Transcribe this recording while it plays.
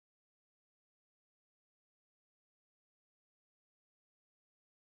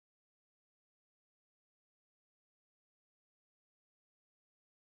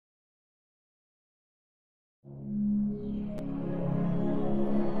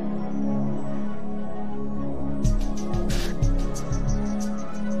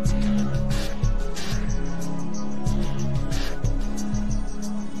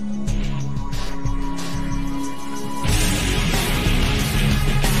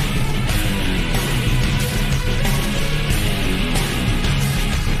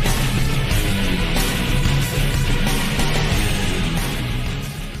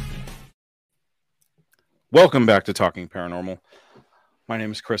Welcome back to Talking Paranormal. My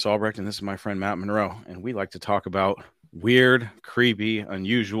name is Chris Albrecht, and this is my friend Matt Monroe, and we like to talk about weird, creepy,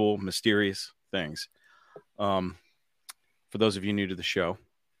 unusual, mysterious things. For those of you new to the show,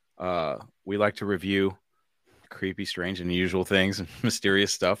 we like to review creepy, strange, and unusual things and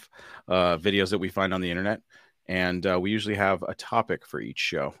mysterious stuff, videos that we find on the internet, and we usually have a topic for each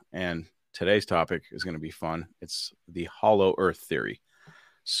show. And today's topic is going to be fun. It's the Hollow Earth theory.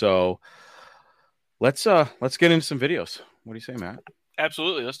 So let's get into some videos. What do you say, Matt?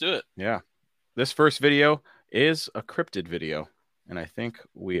 Absolutely. Let's do it. Yeah. This first video is a cryptid video, and I think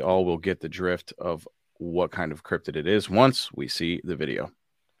we all will get the drift of what kind of cryptid it is once we see the video.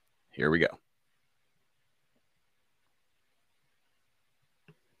 Here we go.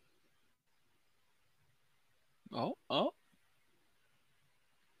 Oh.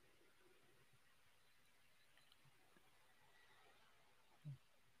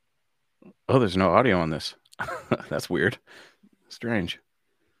 Oh, there's no audio on this. That's weird. Strange.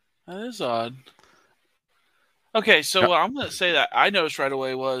 That is odd. Okay, so what I'm going to say that I noticed right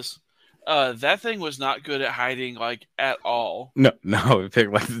away was that thing was not good at hiding, like, at all. No, it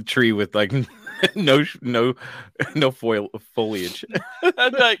picked like the tree with like no foliage.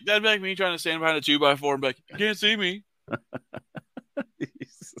 That'd be like me trying to stand behind a 2x4 and be like, you can't see me.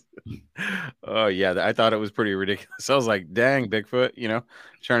 Oh yeah, I thought it was pretty ridiculous. I was like, dang, Bigfoot,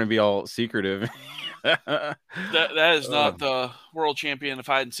 trying to be all secretive. That is not the world champion of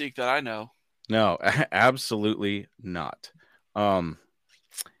hide and seek that I know. No, absolutely not.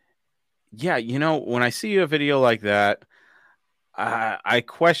 Yeah, when I see a video like that, I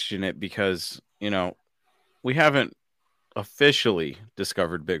question it because, we haven't officially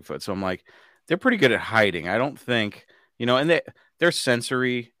discovered Bigfoot. So I'm like, they're pretty good at hiding. I don't think, and they're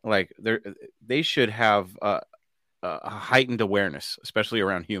sensory, like they should have a heightened awareness, especially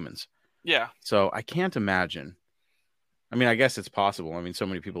around humans. Yeah. So I can't imagine. I mean, I guess it's possible. I mean, so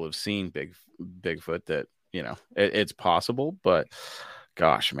many people have seen Bigfoot that, it's possible, but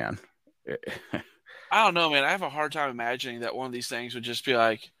gosh, man. I don't know, man. I have a hard time imagining that one of these things would just be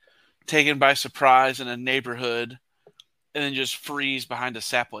like taken by surprise in a neighborhood and then just freeze behind a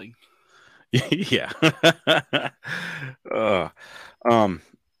sapling. Yeah.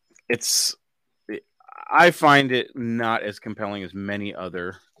 I find it not as compelling as many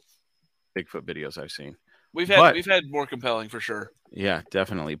other Bigfoot videos I've seen. We've had more compelling for sure. Yeah,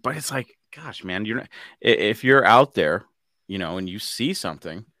 definitely. But it's like, gosh, man, if you're out there, and you see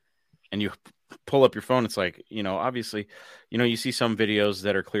something and you pull up your phone, it's like, obviously, you see some videos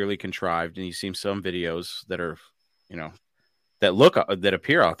that are clearly contrived and you see some videos that are, that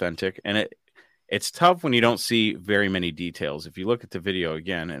appear authentic, and it's tough when you don't see very many details. If you look at the video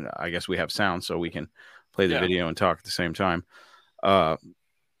again, and I guess we have sound so we can play the video and talk at the same time.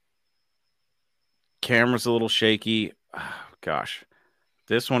 Camera's a little shaky. Oh, gosh,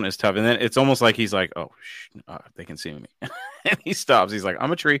 this one is tough. And then it's almost like he's like, oh, they can see me. And he stops. He's like,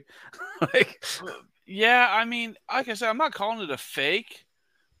 I'm a tree. Yeah, I mean, like I said, I'm not calling it a fake,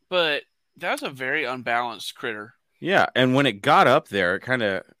 but that's a very unbalanced critter. Yeah, and when it got up there, it kind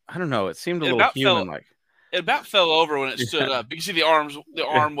of, I don't know, it seemed a little human-like. It about fell over when it stood up. You can see the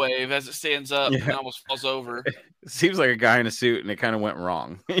arm wave as it stands up and almost falls over. It seems like a guy in a suit, and it kind of went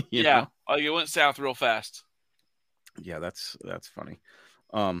wrong. Like it went south real fast. Yeah, that's funny.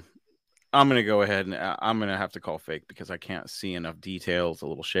 I'm gonna go ahead and I'm gonna have to call fake because I can't see enough detail. It's a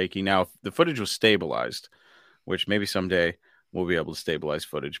little shaky. Now, if the footage was stabilized, which maybe someday we'll be able to stabilize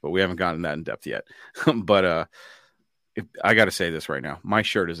footage, but we haven't gotten that in depth yet. But I got to say this right now. My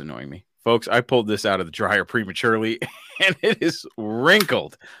shirt is annoying me. Folks, I pulled this out of the dryer prematurely, and it is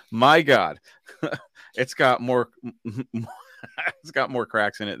wrinkled. My God. It's got more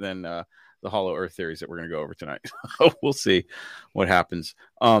cracks in it than the Hollow Earth theories that we're going to go over tonight. We'll see what happens.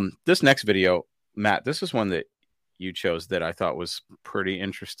 This next video, Matt, this is one that you chose that I thought was pretty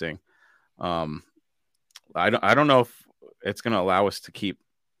interesting. I don't know if it's going to allow us to keep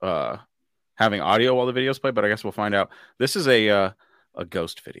having audio while the videos play, but I guess we'll find out. This is a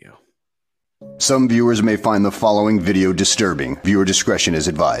ghost video. Some viewers may find the following video disturbing. Viewer discretion is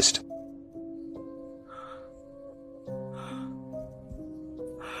advised.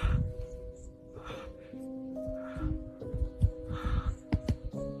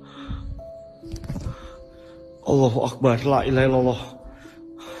 Allahu Akbar, la ilaha illallah.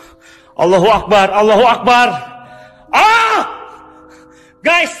 Allahu Akbar, Allahu Akbar.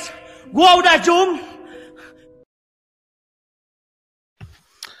 Guys, gua udah zoom.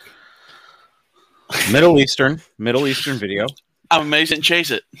 Middle Eastern video. I'm amazed and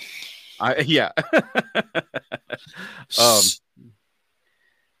chase it. Yeah.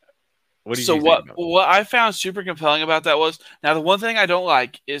 What did So you think? what I found super compelling about that was, now the one thing I don't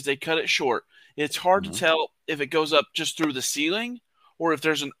like is they cut it short. It's hard to tell if it goes up just through the ceiling or if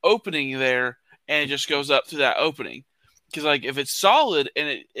there's an opening there and it just goes up through that opening. Because like if it's solid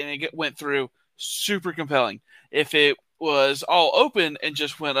and it went through, super compelling. If it was all open and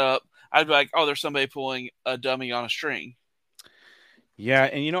just went up, I'd be like, oh, there's somebody pulling a dummy on a string. Yeah,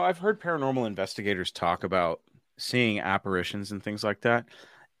 and I've heard paranormal investigators talk about seeing apparitions and things like that,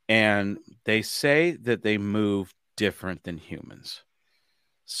 and they say that they move different than humans.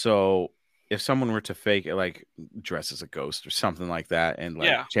 So if someone were to fake it, like dress as a ghost or something like that, and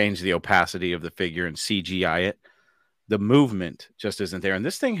like change the opacity of the figure and CGI it, the movement just isn't there. And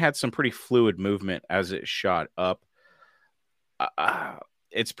this thing had some pretty fluid movement as it shot up.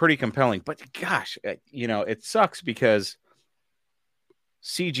 It's pretty compelling, but gosh, it sucks because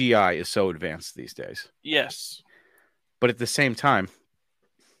CGI is so advanced these days. Yes. But at the same time,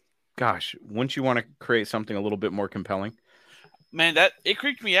 gosh, wouldn't you want to create something a little bit more compelling? Man, it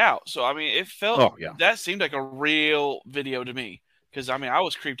creeped me out. So, I mean, it felt, that seemed like a real video to me. Because, I mean, I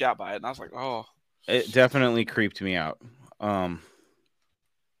was creeped out by it. And I was like, oh. It definitely creeped me out.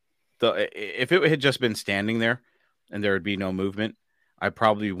 If it had just been standing there and there would be no movement, I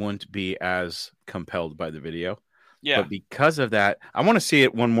probably wouldn't be as compelled by the video. Yeah. But because of that, I want to see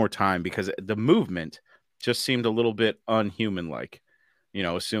it one more time because the movement just seemed a little bit unhuman-like,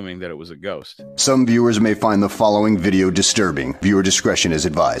 assuming that it was a ghost. Some viewers may find the following video disturbing. Viewer discretion is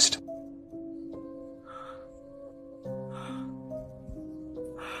advised.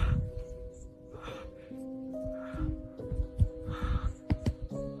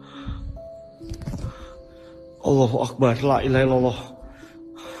 Allahu Akbar, la ilaha illallah.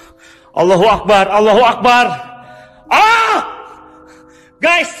 Allahu Akbar, Allahu Akbar.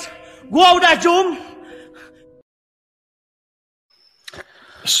 Guys, gua udah zoom.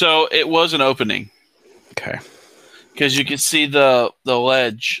 So it was an opening. Okay. Because you can see the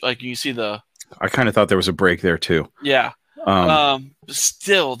ledge, like you see the. I kind of thought there was a break there too. Yeah.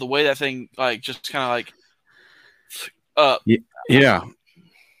 Still, the way that thing just kind of up. Yeah.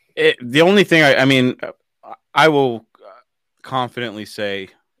 The only thing I will confidently say,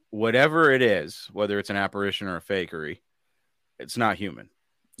 whatever it is, whether it's an apparition or a fakery, it's not human.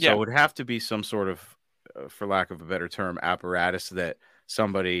 So it would have to be some sort of, for lack of a better term, apparatus that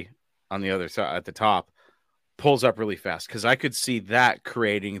somebody on the other side at the top pulls up really fast. Because I could see that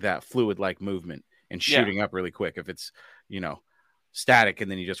creating that fluid-like movement and shooting up really quick. If it's, static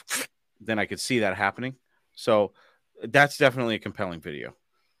and then you just, then I could see that happening. So that's definitely a compelling video.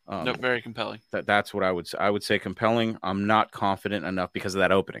 No, very compelling. That's what I would say. I would say compelling. I'm not confident enough because of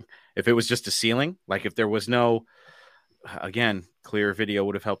that opening. If it was just a ceiling, like if there was no, again, clear video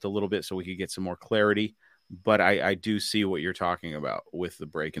would have helped a little bit so we could get some more clarity. But I do see what you're talking about with the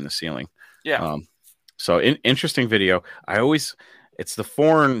break in the ceiling. Yeah. So interesting video. It's the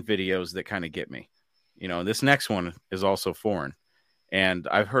foreign videos that kind of get me. This next one is also foreign. And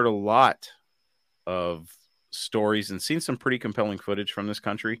I've heard a lot of stories and seen some pretty compelling footage from this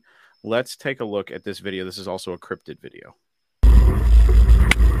country. Let's take a look at this video. This is also a cryptid video.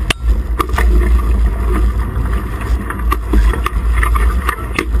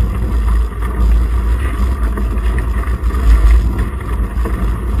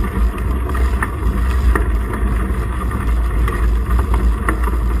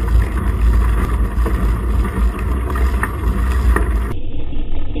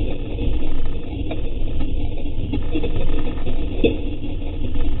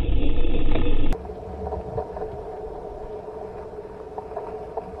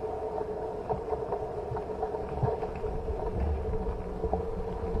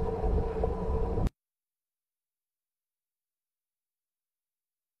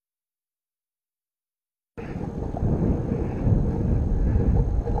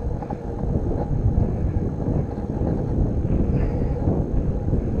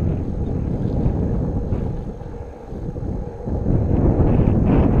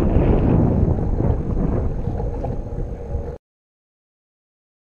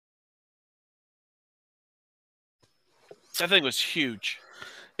 That thing was huge.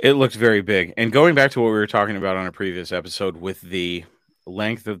 It looked very big. And going back to what we were talking about on a previous episode with the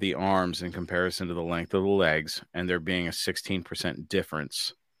length of the arms in comparison to the length of the legs, and there being a 16%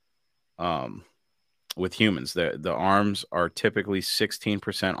 difference with humans. The arms are typically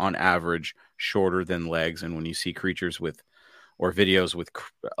 16% on average shorter than legs. And when you see creatures or videos with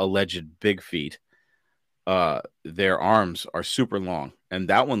alleged big feet, their arms are super long. And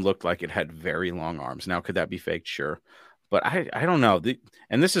that one looked like it had very long arms. Now, could that be faked? Sure. But I don't know.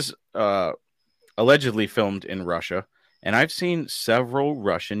 And this is allegedly filmed in Russia. And I've seen several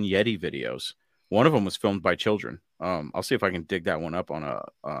Russian Yeti videos. One of them was filmed by children. I'll see if I can dig that one up on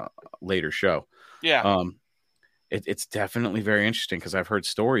a later show. Yeah. It's definitely very interesting because I've heard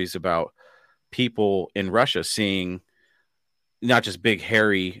stories about people in Russia seeing not just big,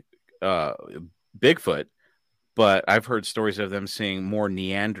 hairy Bigfoot, but I've heard stories of them seeing more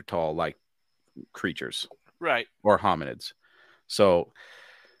Neanderthal-like creatures. Right. Or hominids. So,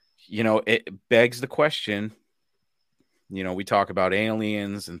 it begs the question, we talk about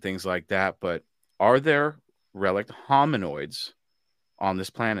aliens and things like that, but are there relic hominoids on this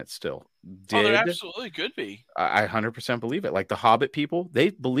planet still? There absolutely could be. I 100% believe it. Like the Hobbit people, they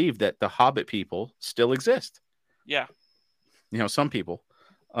believe that the Hobbit people still exist. Yeah. Some people.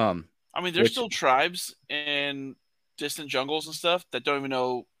 There's still tribes in distant jungles and stuff that doesn't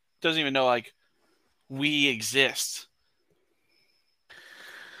even know like we exist.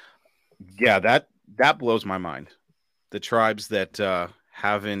 Yeah, that blows my mind. The tribes that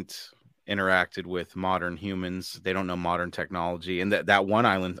haven't interacted with modern humans, they don't know modern technology, and that one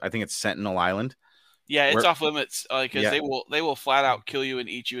island, I think it's Sentinel Island. Yeah, it's off limits because they will flat out kill you and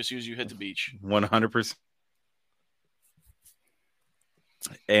eat you as soon as you hit the beach. 100%.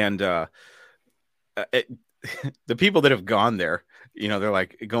 And the people that have gone there, they're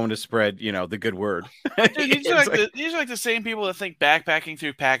like going to spread, the good word. Dude, these are like the same people that think backpacking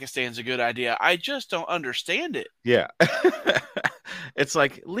through Pakistan is a good idea. I just don't understand it. Yeah. It's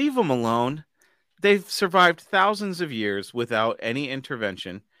like, leave them alone. They've survived thousands of years without any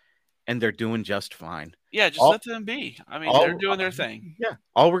intervention, and they're doing just fine. Yeah, just let them be. They're doing their thing. Yeah.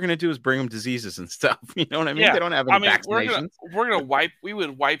 All we're going to do is bring them diseases and stuff. You know what I mean? Yeah. They don't have any vaccinations. We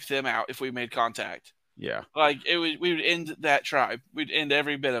would wipe them out if we made contact. Yeah. Like we would end that tribe. We'd end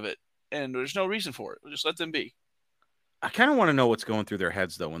every bit of it. And there's no reason for it. We'll just let them be. I kind of want to know what's going through their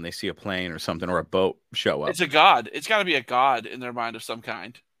heads, though, when they see a plane or something or a boat show up. It's a god. It's got to be a god in their mind of some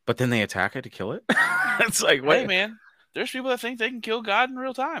kind. But then they attack it to kill it? It's like, wait. Hey, man, there's people that think they can kill God in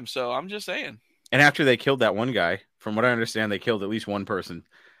real time. So I'm just saying. And after they killed that one guy, from what I understand, they killed at least one person,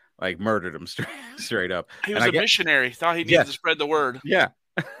 like murdered him straight up. He was a missionary. Thought he needed to spread the word. Yeah.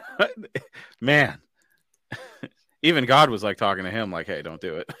 Man. Even God was like talking to him like, hey, don't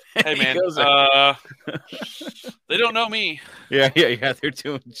do it. Hey, man. They don't know me. Yeah. They're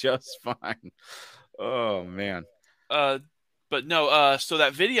doing just fine. Oh, man. But no, so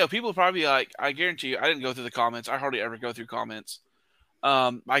that video, people probably like, I guarantee you, I didn't go through the comments. I hardly ever go through comments.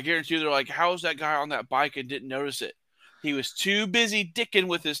 I guarantee you they're like, how's that guy on that bike and didn't notice it? He was too busy dicking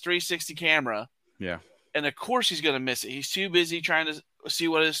with his 360 camera. Yeah. And of course he's going to miss it. He's too busy trying to see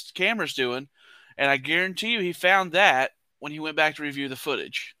what his camera's doing. And I guarantee you he found that when he went back to review the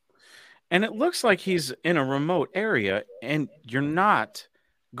footage. And it looks like he's in a remote area, and you're not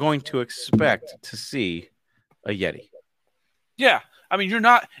going to expect to see a Yeti. Yeah. You're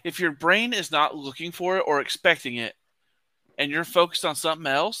not, if your brain is not looking for it or expecting it, and you're focused on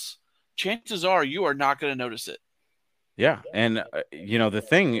something else, chances are you are not going to notice it. Yeah. And, the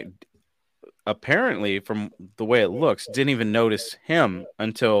thing, apparently, from the way it looks, didn't even notice him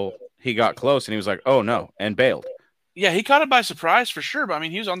until he got close, and he was like, oh, no, and bailed. Yeah, he caught it by surprise for sure. But,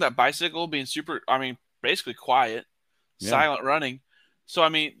 he was on that bicycle being basically quiet, silent running. So,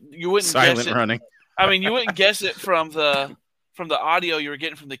 you wouldn't guess it. Running. You wouldn't guess it from the audio you were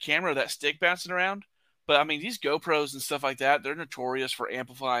getting from the camera, that stick bouncing around. But these GoPros and stuff like that, they're notorious for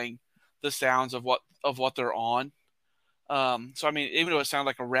amplifying the sounds of what they're on. So even though it sounded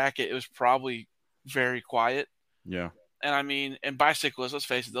like a racket, it was probably very quiet. Yeah. And and bicyclists, let's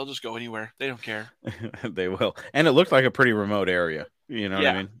face it, they'll just go anywhere. They don't care. They will. And it looked like a pretty remote area. You know what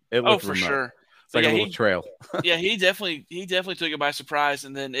I mean? It looked for remote. Sure. It's like a little trail. Yeah, he definitely took it by surprise,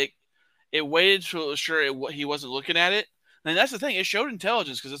 and then it waited till it was sure he wasn't looking at it. And that's the thing; it showed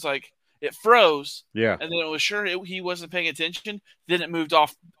intelligence because it's like it froze. Yeah. And then it was sure he wasn't paying attention. Then it moved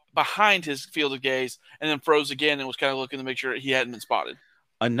off behind his field of gaze, and then froze again, and was kind of looking to make sure he hadn't been spotted.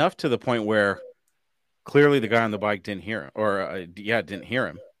 Enough to the point where clearly the guy on the bike didn't hear him, or didn't hear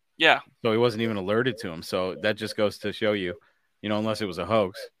him. Yeah. So he wasn't even alerted to him. So that just goes to show you, unless it was a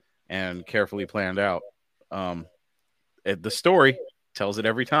hoax and carefully planned out. The story tells it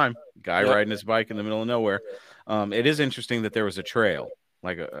every time. Guy riding his bike in the middle of nowhere. It is interesting that there was a trail,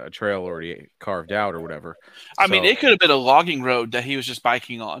 like a trail already carved out or whatever. It could have been a logging road that he was just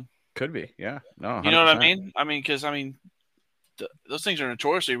biking on. Could be, yeah. No, 100%. You know what I mean? Because those things are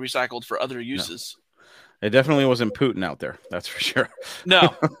notoriously recycled for other uses. No. It definitely wasn't Putin out there. That's for sure.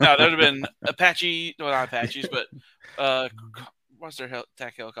 No, there would have been Apache. Well, not Apaches, but what's their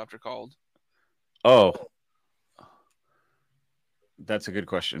attack helicopter called? Oh, that's a good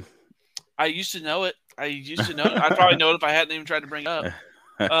question. I used to know it. I'd probably know it if I hadn't even tried to bring it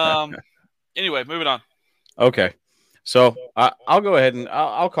up. Anyway, moving on. Okay. So I'll go ahead and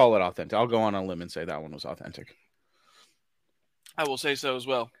I'll call it authentic. I'll go on a limb and say that one was authentic. I will say so as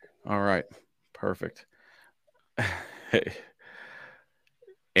well. All right. Perfect. Hey.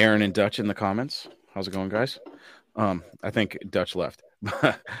 Aaron and Dutch in the comments. How's it going, guys? I think Dutch left.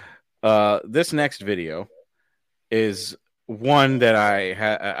 This next video is one that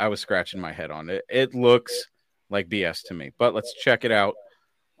I was scratching my head on. It looks like BS to me, but let's check it out.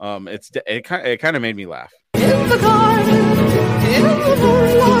 It kind of made me laugh. In the garden, in the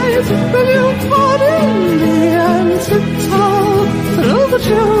moonlight, will you fall in me and tiptoe through the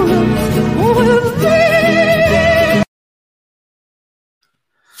tulips with me?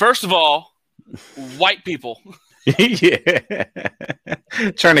 First of all, white people. Yeah.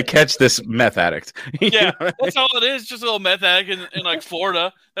 Trying to catch this meth addict. Yeah, that's all it is. Just a little meth addict in like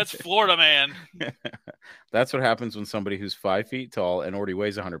Florida. That's Florida, man. That's what happens when somebody who's 5 feet tall and already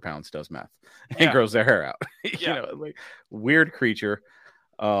weighs 100 pounds does meth and Yeah. grows their hair out. Yeah. Like weird creature.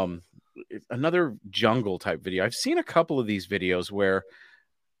 Another jungle type video. I've seen a couple of these videos where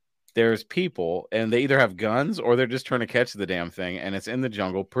there's people and they either have guns or they're just trying to catch the damn thing, and it's in the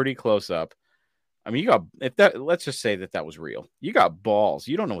jungle pretty close up. I mean, let's just say that was real. You got balls.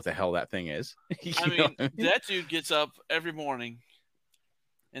 You don't know what the hell that thing is. I mean, that dude gets up every morning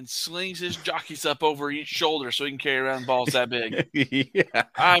and slings his jockeys up over each shoulder so he can carry around balls that big. Yeah.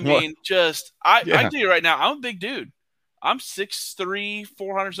 I mean, I Yeah. tell you right now, I'm a big dude. I'm 6'3",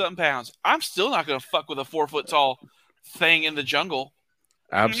 400-something pounds. I'm still not going to fuck with a 4-foot tall thing in the jungle.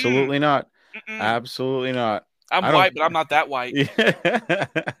 Absolutely not. Mm-mm. Absolutely not. I'm I don't- white, but I'm not that white.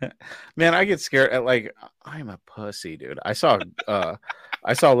 Man, I get scared at I'm a pussy, dude. I saw a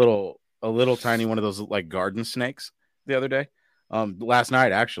little tiny one of those like garden snakes the other day. Last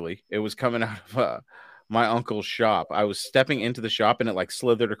night actually. It was coming out of my uncle's shop. I was stepping into the shop and it like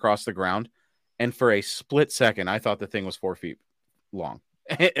slithered across the ground, and for a split second I thought the thing was 4 feet long.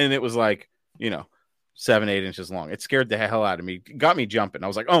 And it was like, 7-8 inches long. It scared the hell out of me. Got me jumping. I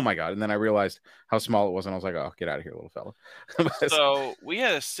was like, oh my God. And then I realized how small it was. And I was like, oh, get out of here, little fella. So we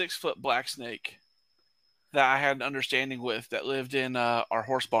had a 6-foot black snake that I had an understanding with that lived in our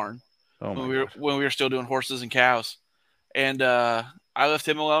horse barn Oh my when we were still doing horses and cows. And I left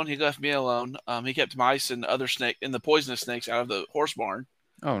him alone. He left me alone. He kept mice and the poisonous snakes out of the horse barn.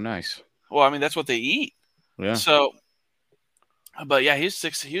 Oh, nice. Well, I mean, that's what they eat. Yeah. So, but yeah, he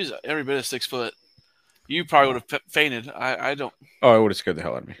was every bit of 6 foot. You probably would have fainted. I don't. Oh, it would have scared the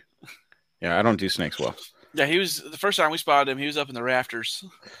hell out of me. Yeah, I don't do snakes well. Yeah, he was the first time we spotted him. He was up in the rafters.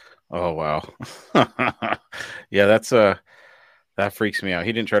 Oh wow. Yeah, that freaks me out.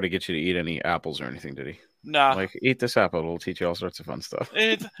 He didn't try to get you to eat any apples or anything, did he? Nah, Like, eat this apple; it'll teach you all sorts of fun stuff.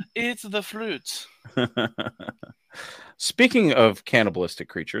 it's the fruits. Speaking of cannibalistic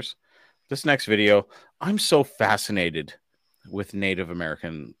creatures, this next video, I'm so fascinated with Native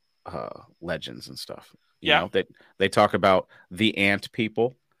American legends and stuff. You know, that they talk about the ant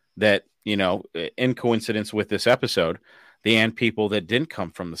people that, in coincidence with this episode, the ant people that didn't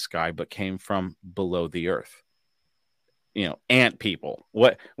come from the sky but came from below the earth. Ant people.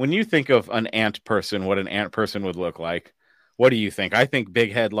 When you think of an ant person, what an ant person would look like, what do you think? I think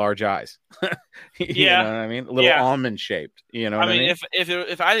big head, large eyes. You know what I mean? A little almond shaped. You know what I mean?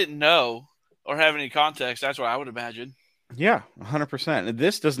 If I didn't know or have any context, that's what I would imagine. Yeah, 100%.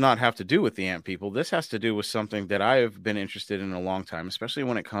 This does not have to do with the ant people. This has to do with something that I have been interested in a long time, especially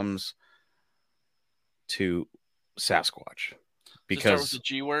when it comes to Sasquatch. Because start with Because the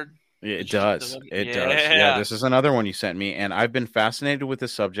G word. it does. It does. Yeah, this is another one you sent me, and I've been fascinated with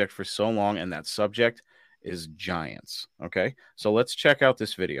this subject for so long, and that subject is giants. Okay, so let's check out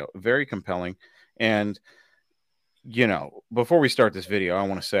this video. Very compelling. And before we start this video, I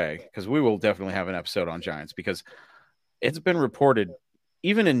want to say, because we will definitely have an episode on giants, because it's been reported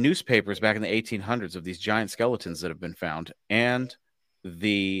even in newspapers back in the 1800s of these giant skeletons that have been found, and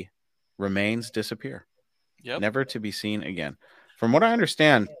the remains disappear. Yep. Never to be seen again. From what I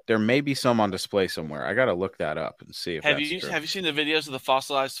understand, there may be some on display somewhere. I got to look that up and see if Have that's you true. have you seen the videos of the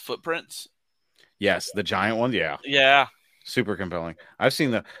fossilized footprints? Yes, the giant one. Yeah. Yeah. Super compelling. I've seen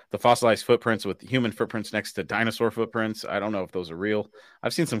the fossilized footprints with human footprints next to dinosaur footprints. I don't know if those are real.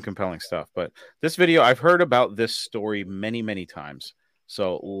 I've seen some compelling stuff, but this video, I've heard about this story many, many times.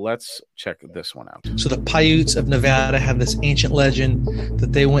 So let's check this one out. So the Paiutes of Nevada have this ancient legend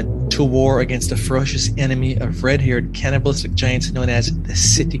that they went to war against a ferocious enemy of red-haired cannibalistic giants known as the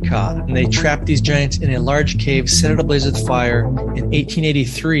Sitka. And they trapped these giants in a large cave, set it ablaze with fire. In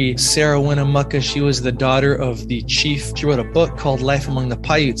 1883, Sarah Winnemucca, she was the daughter of the chief. She wrote a book called Life Among the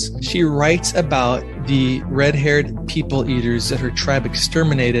Paiutes. She writes about the red-haired people eaters that her tribe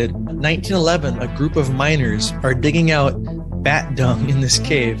exterminated. In 1911, a group of miners are digging out bat dung in this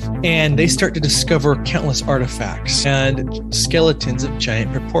cave, and they start to discover countless artifacts and skeletons of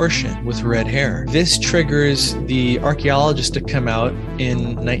giant proportion with red hair. This triggers the archaeologists to come out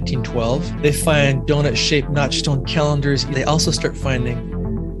in 1912. They find donut-shaped notch-stone calendars. They also start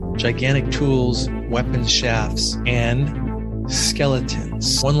finding gigantic tools, weapons shafts, and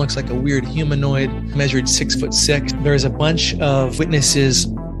skeletons. One looks like a weird humanoid, measured 6'6". There's a bunch of witnesses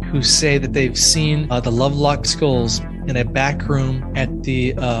who say that they've seen the Lovelock skulls in a back room at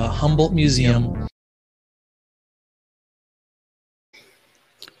the Humboldt Museum.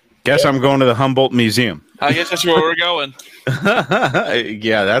 Guess I'm going to the Humboldt Museum. I guess that's where we're going.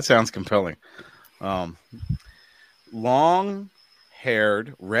 Yeah, that sounds compelling. Long-haired,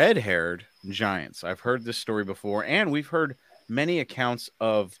 red-haired giants. I've heard this story before, and we've heard many accounts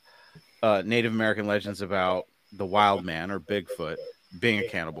of Native American legends about the wild man or Bigfoot being a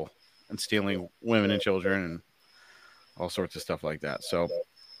cannibal and stealing women and children and all sorts of stuff like that. So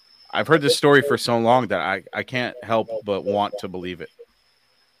I've heard this story for so long that I can't help but want to believe it.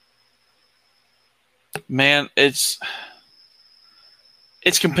 Man, it's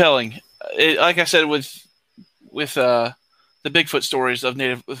compelling. Like I said, with the Bigfoot stories of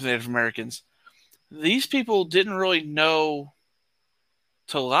Native Americans, these people didn't really know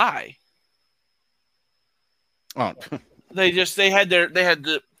to lie. Oh. They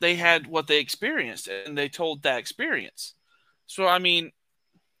had what they experienced, and they told that experience. So I mean,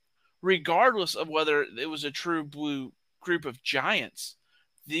 regardless of whether it was a true blue group of giants,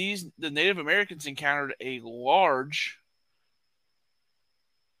 the Native Americans encountered a large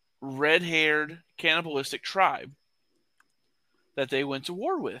red-haired cannibalistic tribe that they went to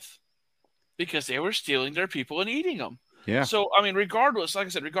war with because they were stealing their people and eating them. Yeah. So, I mean, regardless, like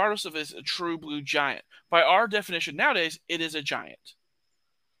I said, regardless of it's a true blue giant, by our definition nowadays, it is a giant.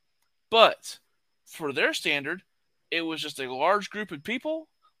 But for their standard, it was just a large group of people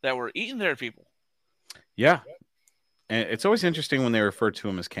that were eating their people. Yeah. And it's always interesting when they refer to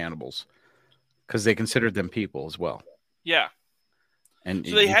them as cannibals because they considered them people as well. Yeah. And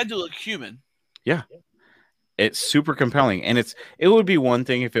so they had to look human. Yeah. It's super compelling. And it would be one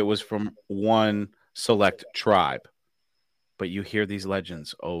thing if it was from one select tribe. But you hear these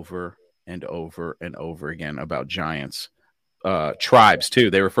legends over and over and over again about giants. Tribes, too.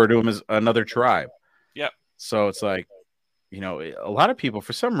 They refer to them as another tribe. Yep. So it's like, a lot of people,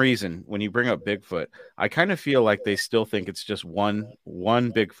 for some reason, when you bring up Bigfoot, I kind of feel like they still think it's just one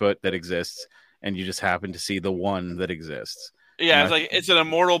Bigfoot that exists, and you just happen to see the one that exists. Yeah, it's like it's an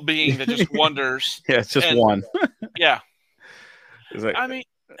immortal being that just wonders. Yeah, it's just one. Yeah. It's like, I mean,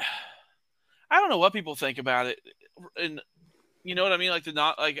 I don't know what people think about it. And you know what I mean?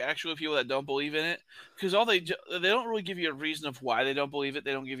 Like actually people that don't believe in it, because they don't really give you a reason of why they don't believe it.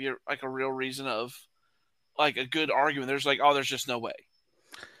 They don't give you like a real reason of like a good argument. There's like, there's just no way.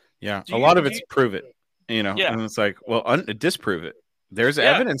 Yeah, a lot of it's prove it, Yeah. And it's like, well, disprove it. There's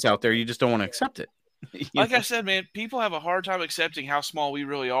evidence out there. You just don't want to accept it. Like I said, man, people have a hard time accepting how small we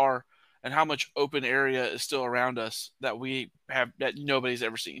really are and how much open area is still around us that we have that nobody's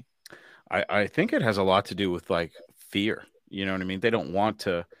ever seen. I think it has a lot to do with like fear. You know what I mean? They don't want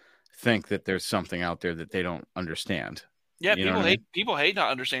to think that there's something out there that they don't understand. Yeah, You people hate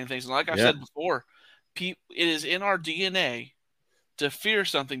not understanding things. And like I said before, it is in our DNA to fear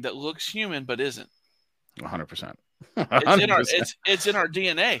something that looks human but isn't. 100%. It's in our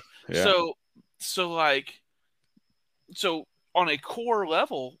DNA. Yeah. So on a core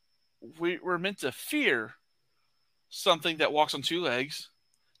level, we're meant to fear something that walks on two legs,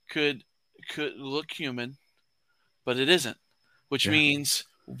 could look human, but it isn't, which means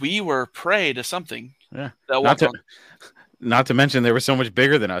we were prey to something. Yeah. That walked on. Not to mention they were so much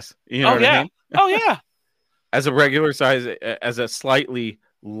bigger than us. You know what I mean? Oh yeah. As a regular size, as a slightly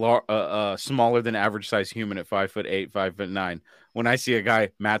smaller than average size human at 5'8", 5'9", when I see a guy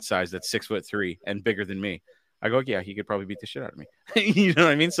Matt's size that's 6'3" and bigger than me, I go, yeah, he could probably beat the shit out of me. You know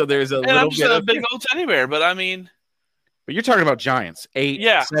what I mean? So there's a little I'm bit just a of big old teddy bear, but I mean, but you're talking about giants,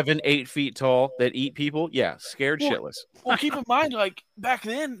 7, 8 feet tall that eat people. Yeah, scared shitless. Well, keep in mind, like back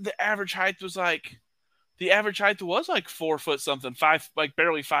then, the average height was like 4 foot something,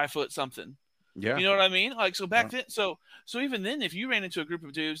 barely 5 foot something. Yeah. You know what I mean? Like, so back then, so even then, if you ran into a group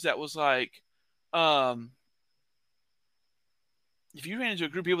of dudes that was like, if you ran into a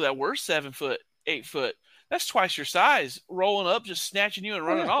group of people that were 7 foot, 8 foot, that's twice your size, rolling up, just snatching you and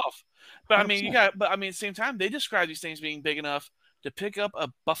running off. But I mean, 100%. at the same time, they describe these things being big enough to pick up a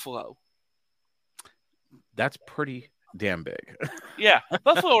buffalo. That's pretty damn big. Yeah,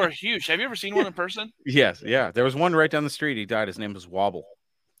 buffalo are huge. Have you ever seen one in person? Yes, yeah. There was one right down the street. He died. His name was Wobble.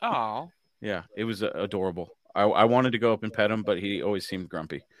 Oh, Yeah, it was adorable. I wanted to go up and pet him, but he always seemed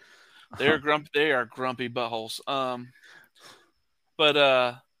grumpy. they're grumpy. They are grumpy buttholes. But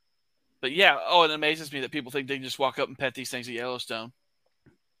yeah. Oh, it amazes me that people think they can just walk up and pet these things at Yellowstone.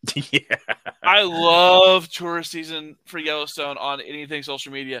 Yeah. I love tourist season for Yellowstone on anything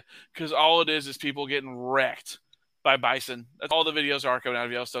social media because all it is people getting wrecked by bison. That's all the videos are coming out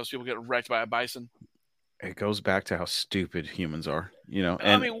of Yellowstone. People getting wrecked by a bison. It goes back to how stupid humans are, you know.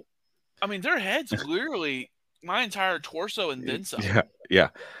 And I mean, their heads literally my entire torso and then some. yeah.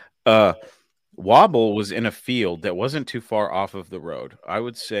 Wobble was in a field that wasn't too far off of the road. I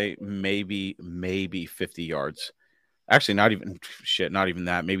would say maybe 50 yards. Actually, not even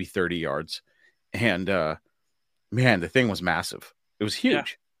that, maybe 30 yards. And man, the thing was massive. It was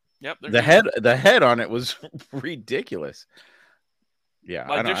huge. Yeah. Yep. The head on it was ridiculous. Yeah.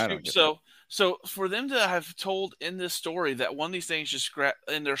 Like I don't get so for them to have told in this story that one of these things just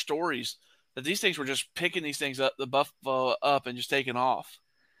in their stories that these things were just picking these things up, the buffalo up and just taking off.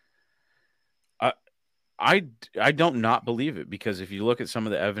 I don't not believe it because if you look at some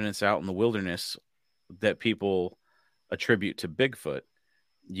of the evidence out in the wilderness that people attribute to Bigfoot,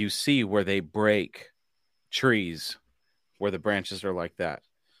 you see where they break trees where the branches are like that.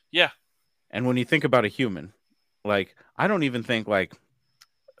 Yeah. And when you think about a human, like I don't even think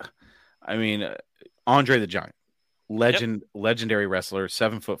Andre the Giant, legendary wrestler,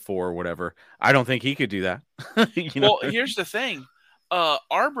 7'4" or whatever. I don't think he could do that. Well, here's the thing.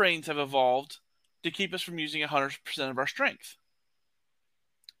 Our brains have evolved to keep us from using 100% of our strength.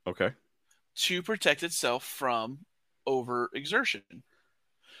 Okay. To protect itself from overexertion.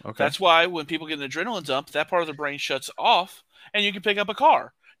 Okay. That's why when people get an adrenaline dump, that part of the brain shuts off and you can pick up a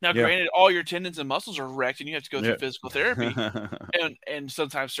car. Now, granted, all your tendons and muscles are wrecked and you have to go through physical therapy and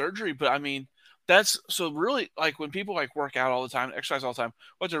sometimes surgery. But I mean, that's so really like when people like work out all the time, exercise all the time,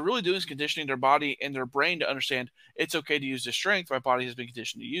 what they're really doing is conditioning their body and their brain to understand it's okay to use this strength. My body has been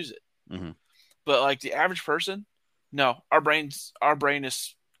conditioned to use it. Mm-hmm. But like the average person, no, our brain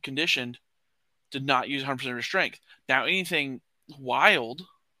is conditioned to not use 100% of your strength. Now, anything wild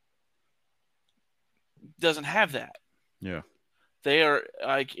doesn't have that. Yeah. They are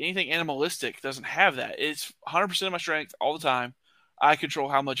like anything animalistic doesn't have that. It's 100% of my strength all the time. I control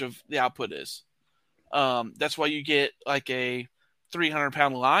how much of the output is. That's why you get like a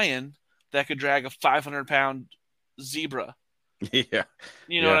 300-pound lion that could drag a 500-pound zebra. Yeah.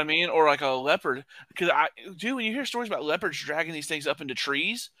 You know what I mean? Or like a leopard. Because when you hear stories about leopards dragging these things up into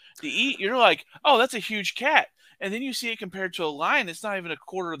trees to eat, you're like, oh, that's a huge cat. And then you see it compared to a lion, it's not even a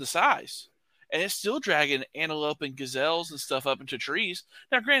quarter of the size. And it's still dragging antelope and gazelles and stuff up into trees.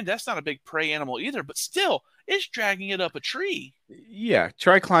 Now, granted, that's not a big prey animal either, but still, it's dragging it up a tree. Yeah.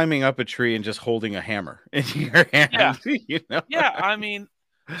 Try climbing up a tree and just holding a hammer in your hand. Yeah. You know? Yeah. I mean,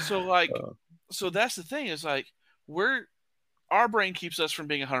 so that's the thing is like, our brain keeps us from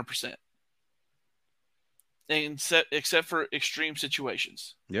being 100%. Except for extreme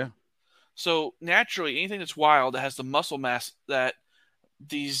situations. Yeah. So naturally, anything that's wild that has the muscle mass that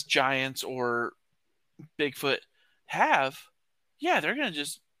these giants or Bigfoot have, yeah, they're gonna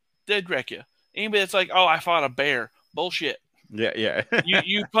just dead wreck you. Anybody that's like, oh, I fought a bear, bullshit. Yeah, yeah.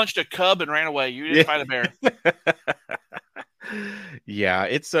 you punched a cub and ran away. You didn't fight a bear. Yeah,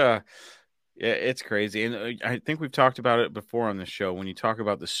 it's crazy, and I think we've talked about it before on the show. When you talk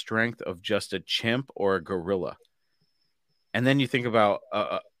about the strength of just a chimp or a gorilla, and then you think about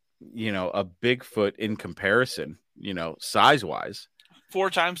a Bigfoot in comparison, size wise. 4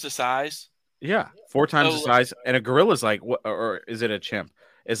 times the size. Yeah, 4 times the size. And a gorilla's like, what, or is it a chimp?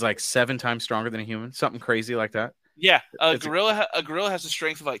 Is like 7 times stronger than a human? Something crazy like that? Yeah, a gorilla has the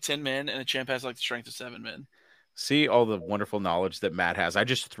strength of like 10 men, and a chimp has like the strength of 7 men. See all the wonderful knowledge that Matt has. I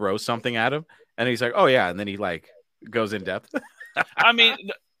just throw something at him, and he's like, oh, yeah, and then he like goes in depth. I mean,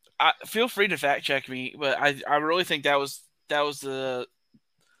 feel free to fact check me, but I really think that was the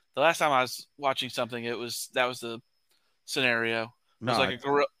last time I was watching something. That was the scenario. It was like a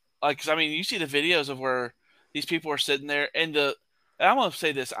gorilla. Like, 'cause, I mean, you see the videos of where these people are sitting there, and I'm going to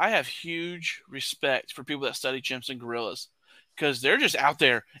say this: I have huge respect for people that study chimps and gorillas because they're just out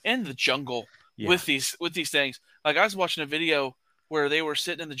there in the jungle with these things. Like I was watching a video where they were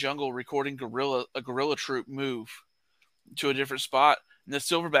sitting in the jungle recording a gorilla troop move to a different spot, and the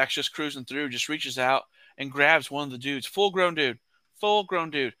silverback's just cruising through, just reaches out and grabs one of the dudes, full grown dude,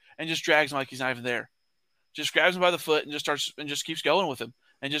 and just drags him like he's not even there. Just grabs him by the foot and just keeps going with him,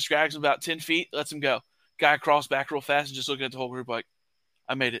 and just drags him about 10 feet, lets him go. Guy crawls back real fast and just looking at the whole group like,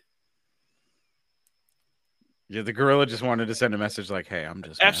 I made it. Yeah, the gorilla just wanted to send a message like, "Hey, I'm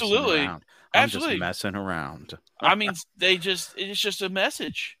just Absolutely. just messing around." I mean, it's just a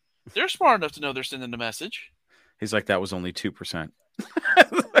message. They're smart enough to know they're sending a message. He's like, "That was only 2%."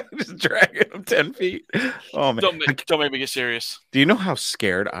 Just dragging him 10 feet. Oh man! Don't make me get serious. Do you know how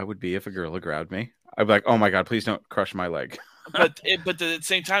scared I would be if a gorilla grabbed me? I'd be like, "Oh my god, please don't crush my leg." But at the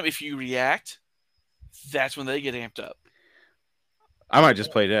same time, if you react, that's when they get amped up. I might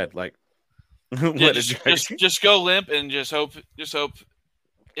just play dead. Like, Yeah, just go limp and just hope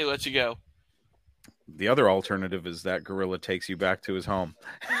it lets you go. The other alternative is that gorilla takes you back to his home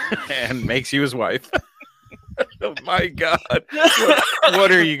and makes you his wife. Oh my god!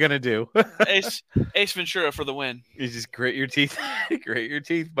 What are you gonna do? Ace Ventura for the win. You just grit your teeth,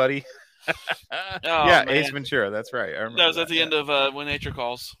 buddy. Man. Ace Ventura. That's right. I remember that was at the end of When Nature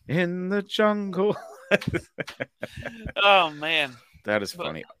Calls. In the jungle. Oh man, that is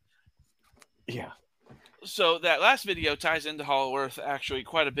funny. Yeah. So that last video ties into Hollow Earth actually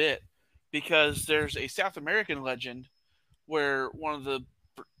quite a bit, because there's a South American legend where one of the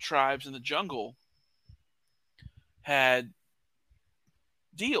tribes in the jungle had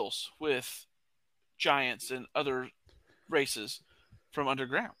deals with giants and other races from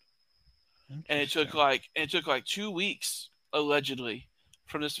underground. And it took like 2 weeks, allegedly,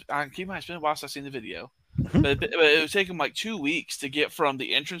 from this. I keep my mind, it's been a while since I've seen the video. But it would take them like 2 weeks to get from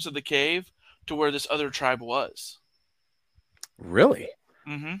the entrance of the cave to where this other tribe was. Really?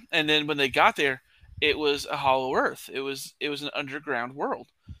 Mm-hmm. And then when they got there, it was a hollow earth. It was an underground world.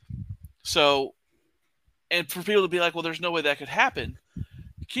 So, and for people to be like, well, there's no way that could happen.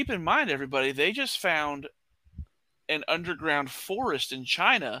 Keep in mind, everybody, they just found an underground forest in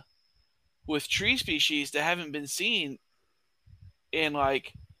China with tree species that haven't been seen in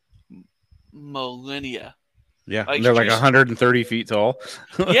like millennia. Yeah, like they're like 130 feet tall.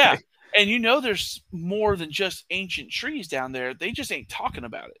 Yeah, and you know there's more than just ancient trees down there. They just ain't talking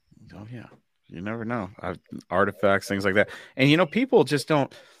about it. Oh yeah, you never know. Artifacts, things like that. And you know, people just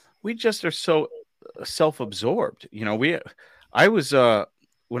don't. We just are so self-absorbed. You know, I was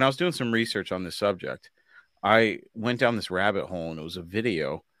when I was doing some research on this subject, I went down this rabbit hole, and it was a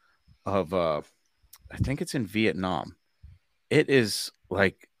video of I think it's in Vietnam. It is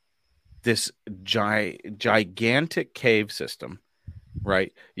like this gigantic cave system,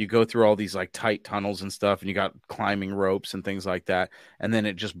 right? You go through all these like tight tunnels and stuff, and you got climbing ropes and things like that, and then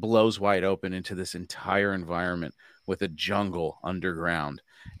it just blows wide open into this entire environment with a jungle underground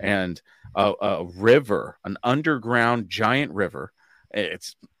and a river, an underground giant river.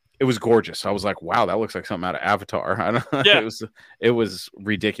 It was gorgeous. I was like, wow, that looks like something out of Avatar. Yeah. It was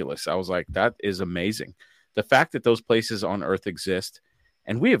ridiculous. I was like, that is amazing. The fact that those places on Earth exist,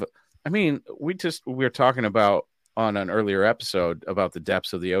 and we were talking about on an earlier episode about the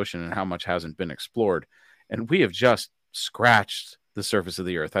depths of the ocean and how much hasn't been explored. And we have just scratched the surface of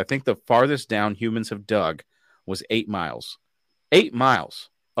the Earth. I think the farthest down humans have dug was 8 miles. 8 miles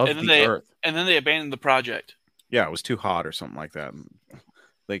of the Earth. And then they abandoned the project. Yeah, it was too hot or something like that.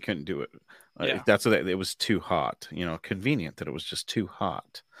 They couldn't do it. Yeah. That's what it was too hot. You know, convenient that it was just too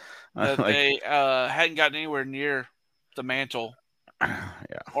hot. They hadn't gotten anywhere near the mantle,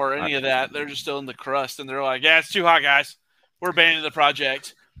 or any of that. They're just still in the crust, and they're like, "Yeah, it's too hot, guys. We're abandoning the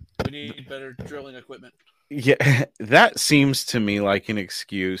project. We need better drilling equipment." Yeah, that seems to me like an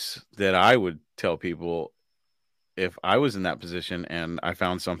excuse that I would tell people if I was in that position and I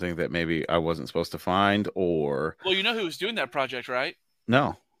found something that maybe I wasn't supposed to find, or well, you know who was doing that project, right?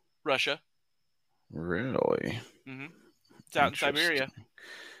 No, Russia. Really? Mm-hmm. It's out in Siberia.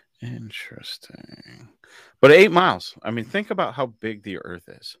 Interesting. But 8 miles. I mean, think about how big the Earth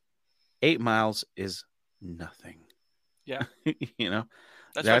is. 8 miles is nothing. Yeah. You know,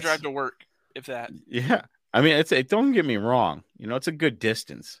 that's how I drive to work. If that. Yeah. I mean, don't get me wrong. You know, it's a good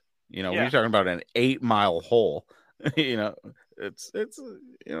distance. You know, yeah. We're talking about an 8 mile hole. You know, it's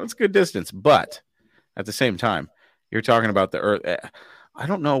a good distance. But at the same time, you're talking about the Earth. I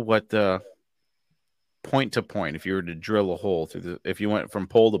don't know what the point to point, if you were to drill a hole if you went from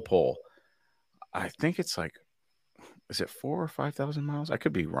pole to pole, I think it's like, is it 4,000 or 5,000 miles? I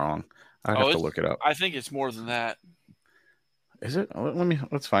could be wrong. I'd have to look it up. I think it's more than that. Is it?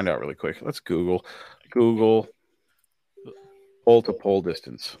 Let's find out really quick. Let's Google pole to pole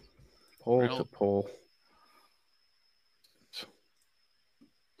distance. Pole to pole.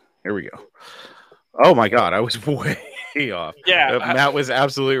 Here we go. Oh my God, I was way off. Yeah. Matt was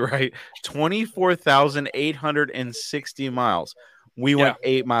absolutely right. 24,860 miles. We went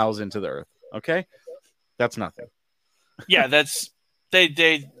 8 miles into the Earth. Okay, that's nothing. Yeah,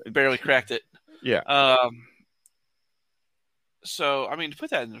 they barely cracked it. Yeah. So I mean, to put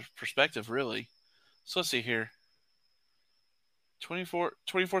that in perspective, really. So let's see here.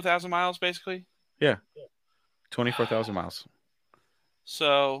 24,000 miles, basically. Yeah. 24,000 miles.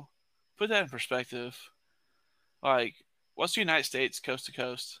 So, put that in perspective. Like, what's the United States coast to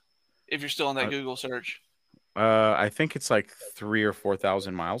coast? If you're still on that Google search. I think it's like 3,000 or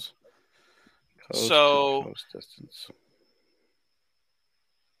 4,000 miles. Coast to coast distance.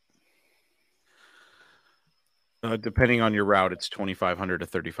 Depending on your route, it's 2,500 to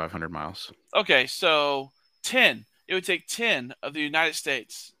 3,500 miles. Okay, so 10. It would take 10 of the United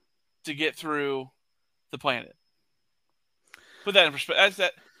States to get through the planet. Put that in perspective.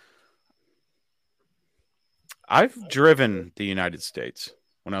 I've driven the United States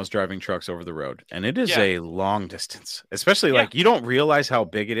when I was driving trucks over the road, and it is a long distance, especially like you don't realize how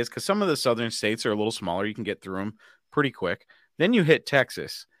big it is because some of the southern states are a little smaller. You can get through them pretty quick. Then you hit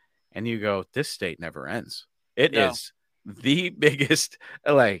Texas and you go, this state never ends. It is the biggest.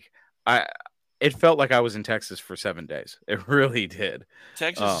 It felt like I was in Texas for 7 days. It really did.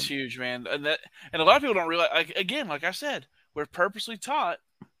 Texas is huge, man. And a lot of people don't realize, like I said, we're purposely taught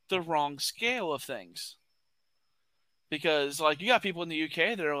the wrong scale of things. Because, like, you got people in the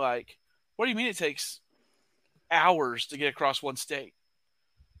UK that are like, what do you mean it takes hours to get across one state?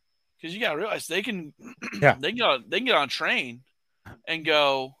 Because you got to realize they can they can get on a train and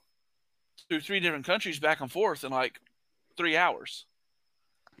go through 3 different countries back and forth in, like, 3 hours.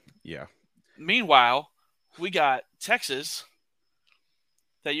 Yeah. Meanwhile, we got Texas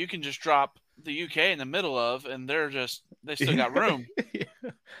that you can just drop the UK in the middle of, and they still got room.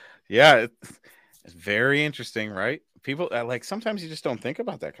 Yeah. It's very interesting, right? People like sometimes you just don't think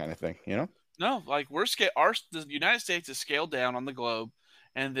about that kind of thing, you know? No, like the United States is scaled down on the globe,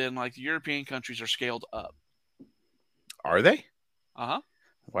 and then like the European countries are scaled up. Are they? Uh-huh.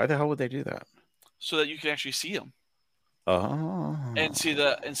 Why the hell would they do that? So that you can actually see them. Oh. And see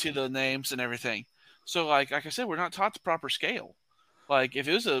the names and everything. So like I said, we're not taught the proper scale. Like if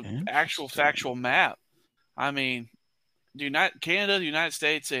it was an actual factual map, I mean, Canada, the United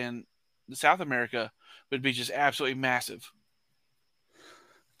States, and South America would be just absolutely massive.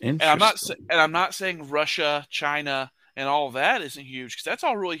 And I'm not saying Russia, China, and all of that isn't huge because that's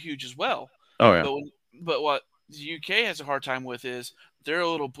all really huge as well. Oh yeah. But what the UK has a hard time with is they're a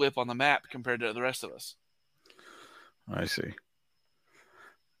little blip on the map compared to the rest of us. I see.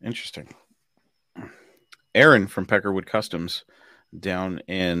 Interesting. Aaron from Peckerwood Customs down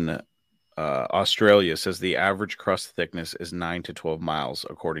in Australia says the average crust thickness is 9 to 12 miles,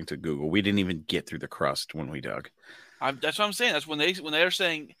 according to Google. We didn't even get through the crust when we dug. That's what I'm saying. That's when they're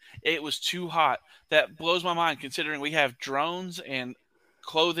saying it was too hot. That blows my mind, considering we have drones and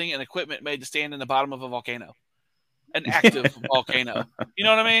clothing and equipment made to stand in the bottom of a volcano, an active volcano. You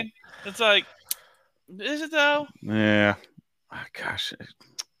know what I mean? It's like, is it though? Yeah. Oh, gosh,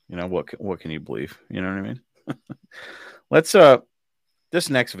 you know what can you believe? You know what I mean? Let's this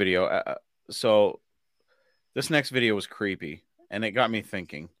next video. So this next video was creepy, and it got me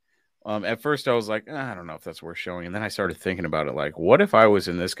thinking. At first, I was like, I don't know if that's worth showing. And then I started thinking about it. Like, what if I was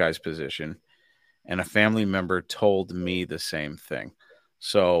in this guy's position and a family member told me the same thing?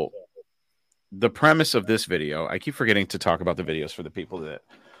 So the premise of this video, I keep forgetting to talk about the videos for the people that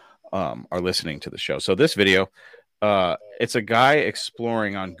are listening to the show. So this video, it's a guy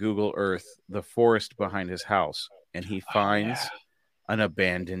exploring on Google Earth the forest behind his house, and he finds an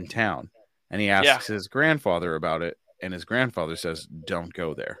abandoned town. And he asks his grandfather about it, and his grandfather says, don't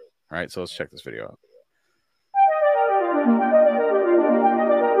go there. All right, so let's check this video out.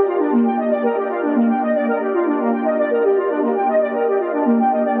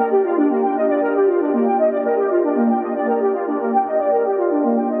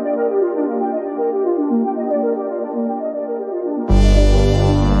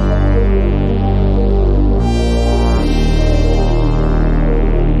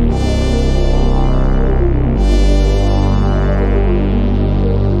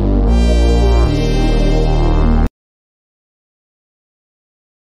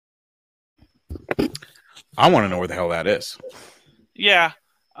 I want to know where the hell that is. Yeah.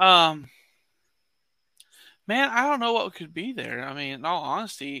 Man, I don't know what could be there. I mean, in all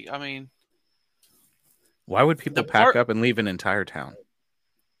honesty, why would people pack up and leave an entire town?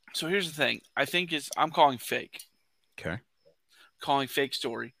 So here's the thing. I think I'm calling fake. Okay. Calling fake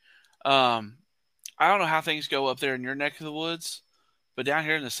story. I don't know how things go up there in your neck of the woods, But down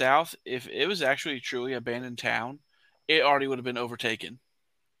here in the South, if it was actually truly abandoned town, it already would have been overtaken.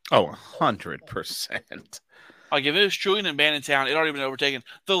 Oh, 100%. Like if it was truly an abandoned town, it already been overtaken.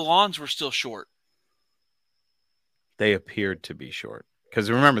 The lawns were still short. They appeared to be short. Because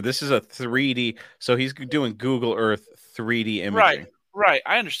remember, this is a 3D, so he's doing Google Earth 3D imaging. Right.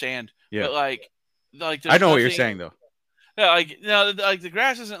 I understand. Yeah. But like I know what you're saying, though. Yeah, like the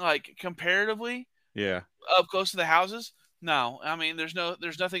grass isn't like comparatively up close to the houses. No, I mean there's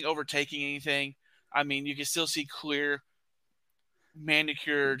nothing overtaking anything. I mean you can still see clear,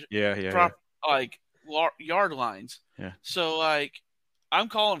 manicured, like yard lines. Yeah. So like, I'm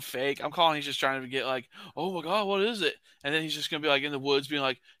calling fake. I'm calling he's just trying to get like, oh my god, what is it? And then he's just gonna be like in the woods, being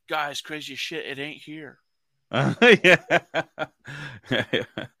like, guys, crazy as shit. It ain't here. Yeah,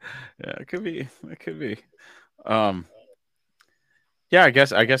 it could be. It could be. Yeah, I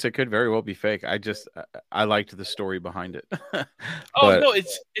guess it could very well be fake. I liked the story behind it. No,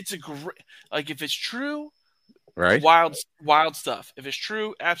 it's a great, like if it's true, right? Wild stuff. If it's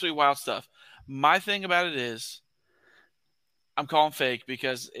true, absolutely wild stuff. My thing about it is, I'm calling fake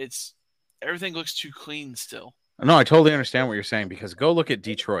because everything looks too clean still. No, I totally understand what you're saying, because go look at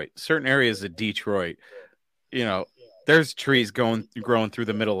Detroit. Certain areas of Detroit, there's trees growing through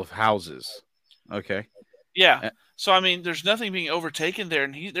the middle of houses. Okay. Yeah. So I mean, there's nothing being overtaken there,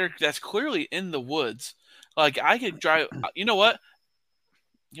 and that's clearly in the woods. Like I could drive. You know what?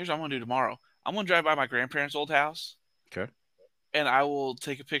 Here's what I'm gonna do tomorrow. I'm gonna drive by my grandparents' old house. Okay. And I will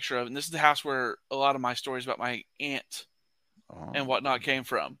take a picture of it. And this is the house where a lot of my stories about my aunt and whatnot came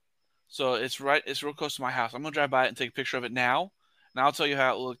from. So it's real close to my house. I'm gonna drive by it and take a picture of it now, and I'll tell you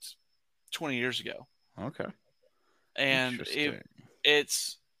how it looked 20 years ago. Okay. And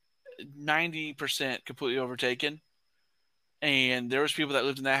it's 90% completely overtaken. And there was people that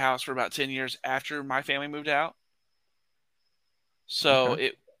lived in that house for about 10 years after my family moved out. So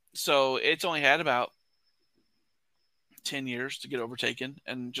it's only had about 10 years to get overtaken,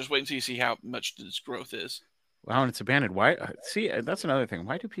 and just wait until you see how much this growth is. Wow, and it's abandoned. Why? See, that's another thing.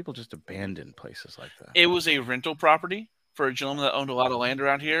 Why do people just abandon places like that? It was a rental property for a gentleman that owned a lot of land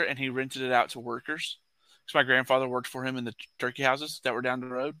around here, and he rented it out to workers. Because my grandfather worked for him in the turkey houses that were down the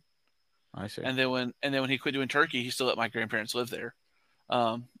road. I see. And then when he quit doing turkey, he still let my grandparents live there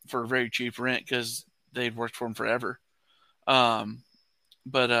for a very cheap rent because they'd worked for him forever. And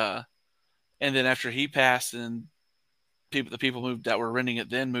then after he passed, and the people that were renting it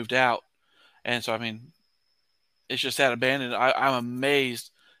then moved out, and so I mean, it's just that abandoned. I'm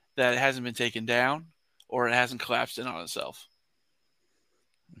amazed that it hasn't been taken down or it hasn't collapsed in on itself.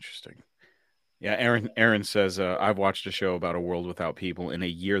 Interesting. Yeah, Aaron says, I've watched a show about a world without people. In a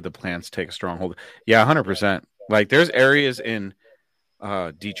year, the plants take a strong hold. Yeah, 100%. Like, there's areas in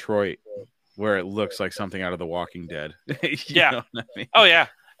Detroit where it looks like something out of The Walking Dead. Yeah. Know what I mean? Oh, yeah.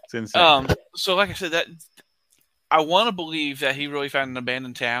 It's insane. So, like I said, that I want to believe that he really found an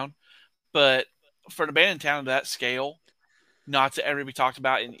abandoned town, but for an abandoned town of that scale, not to ever be talked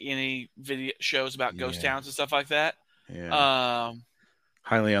about in any video shows about ghost towns and stuff like that. Yeah.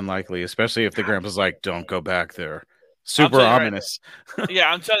 Highly unlikely, especially if the grandpa's like, "Don't go back there." Super ominous. Yeah,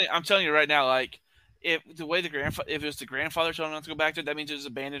 I'm telling you right now, like if it was the grandfather telling him not to go back there, that means it was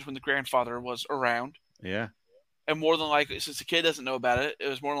abandoned when the grandfather was around. Yeah. And more than likely, since the kid doesn't know about it, it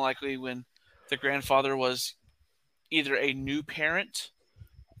was more than likely when the grandfather was either a new parent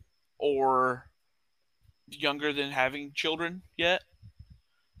or younger than having children yet.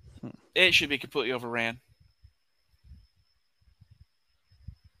 It should be completely overran.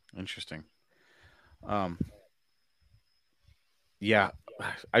 Interesting. Yeah,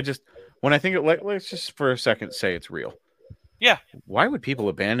 when I think let's just for a second say it's real. Yeah. Why would people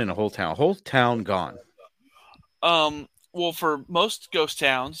abandon a whole town? Whole town gone. Well, for most ghost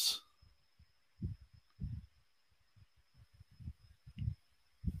towns,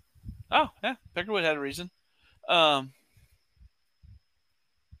 Peckerwood had a reason.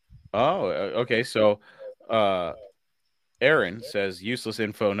 Okay. So, Aaron says, useless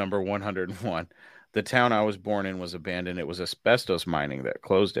info number 101. The town I was born in was abandoned. It was asbestos mining that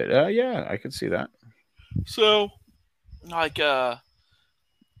closed it. Yeah, I could see that. So, like, a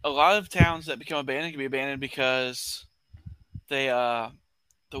lot of towns that become abandoned can be abandoned because the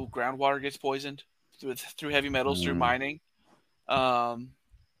groundwater gets poisoned through heavy metals through mining.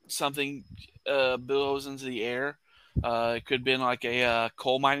 Something billows into the air. It could have been like a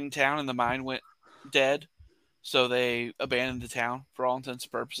coal mining town, and the mine went dead. So they abandoned the town for all intents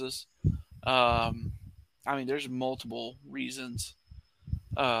and purposes. I mean, there's multiple reasons.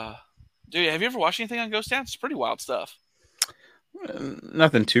 Dude, have you ever watched anything on ghost towns? It's pretty wild stuff.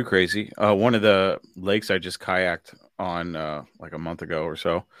 Nothing too crazy. One of the lakes I just kayaked on like a month ago or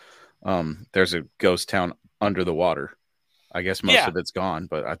so. There's a ghost town under the water. I guess most of it's gone,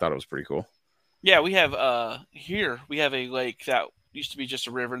 but I thought it was pretty cool. Yeah, we have here we have a lake that used to be just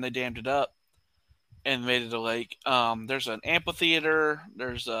a river, and they dammed it up and made it a lake. There's an amphitheater.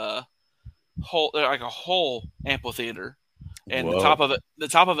 There's a whole amphitheater, and Whoa. the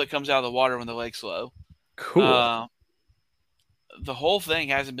top of it comes out of the water when the lake's low. Cool. The whole thing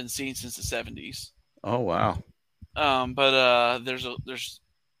hasn't been seen since the 70s. Oh wow. But there's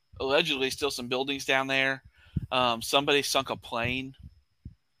allegedly still some buildings down there. Somebody sunk a plane.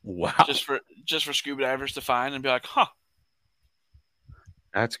 Wow. Just for scuba divers to find and be like, huh.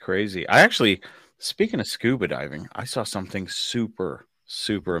 That's crazy. I actually, speaking of scuba diving, I saw something super,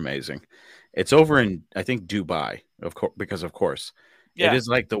 super amazing. It's over in, I think, Dubai, because of course. Yeah. It is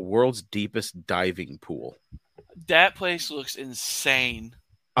like the world's deepest diving pool. That place looks insane.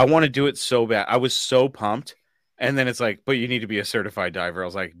 I want to do it so bad. I was so pumped. And then it's like, but you need to be a certified diver. I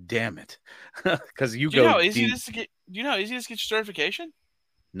was like, damn it. Because you Do you go know how easy deep. it is to get? Do you know how easy it is to get your certification?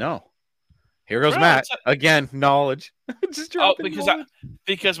 No. Here goes Bro, Matt. Again, knowledge. Just dropping knowledge.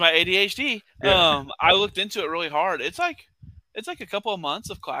 Because my ADHD. Yeah. I looked into it really hard. It's like a couple of months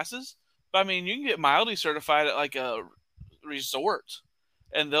of classes. But I mean, you can get mildly certified at like a resort,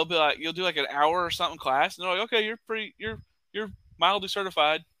 and they'll be like, you'll do like an hour or something class, and they're like, okay, you're mildly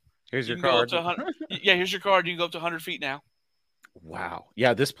certified. Here's your You can go card. up to yeah, here's your card. You can go up to 100 feet now. Wow.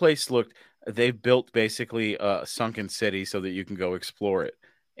 Yeah, this place they've built basically a sunken city so that you can go explore it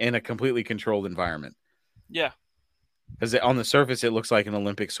in a completely controlled environment. Yeah. Because on the surface, it looks like an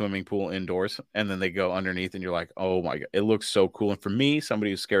Olympic swimming pool indoors. And then they go underneath and you're like, oh my God, it looks so cool. And for me,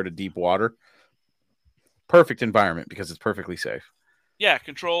 somebody who's scared of deep water, perfect environment because it's perfectly safe. Yeah,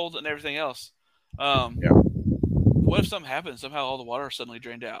 controlled and everything else. Yeah. What if something happens? Somehow all the water is suddenly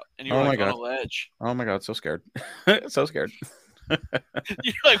drained out, and you're like on a ledge. Oh my God, so scared. So scared.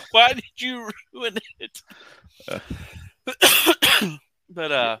 You're like, why did you ruin it?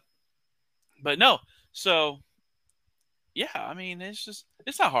 But no. So, yeah, I mean, it's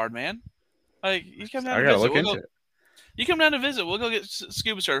not hard, man. Like, you come down to visit. You come down to visit. We'll go get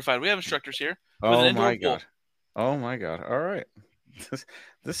scuba certified. We have instructors here. Oh my God. Oh my God. All right.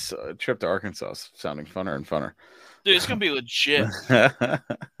 This trip to Arkansas is sounding funner and funner. Dude, it's going to be legit.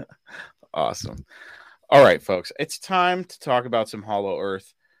 Awesome. All right, folks. It's time to talk about some Hollow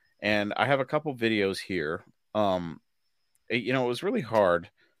Earth. And I have a couple videos here. It was really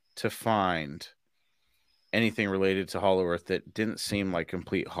hard to find anything related to Hollow Earth that didn't seem like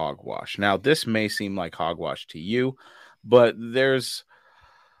complete hogwash. Now, this may seem like hogwash to you, but there's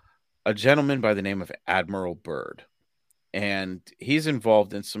a gentleman by the name of Admiral Byrd. And he's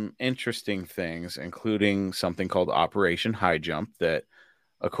involved in some interesting things, including something called Operation High Jump that,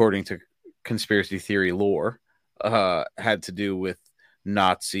 according to conspiracy theory lore, had to do with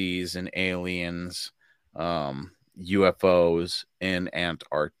Nazis and aliens, UFOs in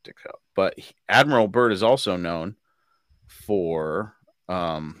Antarctica. But Admiral Byrd is also known for,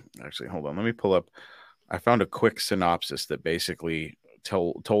 actually, hold on, let me pull up. I found a quick synopsis that basically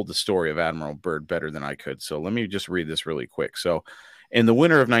told the story of Admiral Byrd better than I could. So let me just read this really quick. So in the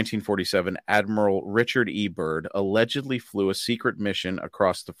winter of 1947, Admiral Richard E. Byrd allegedly flew a secret mission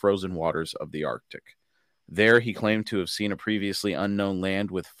across the frozen waters of the Arctic. There, he claimed to have seen a previously unknown land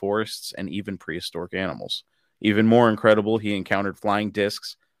with forests and even prehistoric animals. Even more incredible, he encountered flying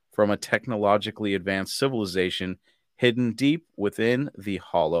discs from a technologically advanced civilization hidden deep within the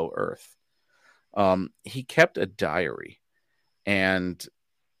Hollow Earth. He kept a diary. And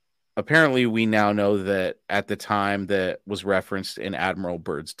apparently we now know that at the time that was referenced in Admiral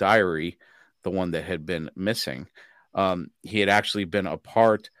Byrd's diary, the one that had been missing, he had actually been a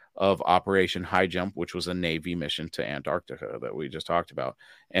part of Operation High Jump, which was a Navy mission to Antarctica that we just talked about.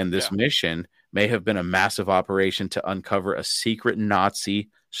 And this mission may have been a massive operation to uncover a secret Nazi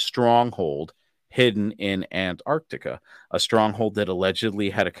stronghold hidden in Antarctica, a stronghold that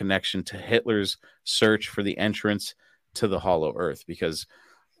allegedly had a connection to Hitler's search for the entrance to the Hollow Earth. Because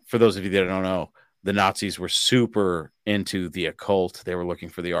for those of you that don't know, the Nazis were super into the occult. They were looking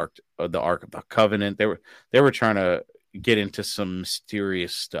for the Ark of the Covenant. They were trying to get into some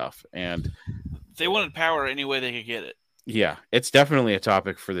mysterious stuff, and they wanted power any way they could get it. Yeah, it's definitely a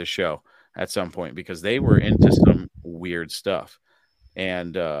topic for this show at some point because they were into some weird stuff.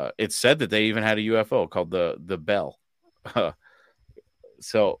 And it's said that they even had a UFO called the Bell.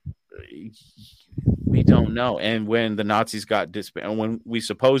 So we don't know. And when the Nazis got disbanded, when we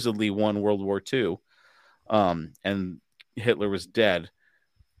supposedly won World War II, and Hitler was dead,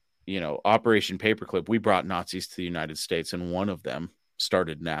 Operation Paperclip, we brought Nazis to the United States, and one of them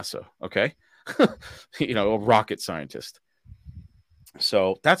started NASA. Okay. a rocket scientist.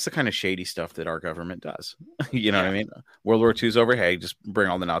 So that's the kind of shady stuff that our government does. You know what I mean? World War II's over. Hey, just bring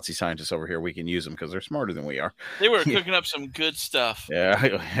all the Nazi scientists over here. We can use them because they're smarter than we are. They were cooking up some good stuff.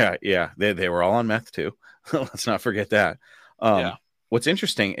 Yeah. They were all on meth too. Let's not forget that. What's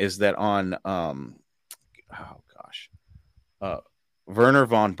interesting is that on Werner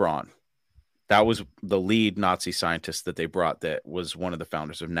von Braun, that was the lead Nazi scientist that they brought. That was one of the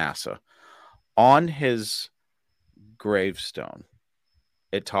founders of NASA. On his gravestone,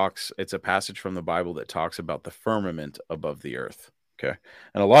 it's a passage from the Bible that talks about the firmament above the earth. Okay.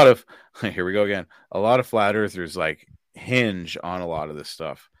 And a lot of, here we go again, a lot of flat earthers like hinge on a lot of this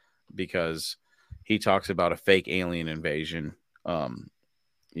stuff because he talks about a fake alien invasion.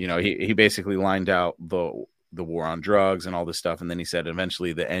 He basically lined out the war on drugs and all this stuff. And then he said,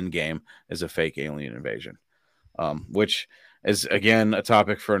 eventually the end game is a fake alien invasion, which is again, a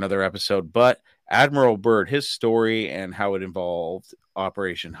topic for another episode, but Admiral Byrd, his story and how it involved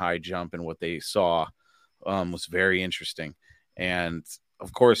Operation High Jump and what they saw was very interesting. And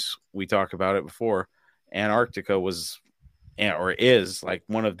of course, we talked about it before. Antarctica was or is like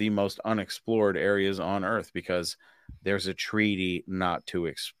one of the most unexplored areas on Earth because there's a treaty not to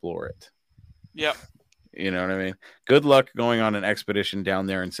explore it. Yep. You know what I mean? Good luck going on an expedition down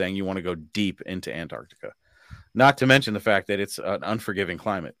there and saying you want to go deep into Antarctica. Not to mention the fact that it's an unforgiving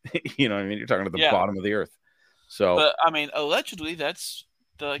climate. You know what I mean? You're talking at the bottom of the earth. So, but I mean, allegedly, that's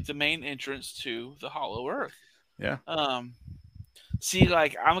the main entrance to the Hollow Earth. Yeah. See,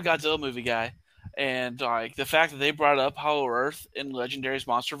 like, I'm a Godzilla movie guy, and like the fact that they brought up Hollow Earth in Legendary's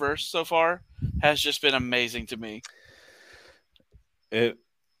MonsterVerse so far has just been amazing to me. It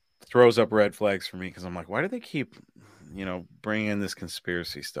throws up red flags for me because I'm like, why do they keep, bringing in this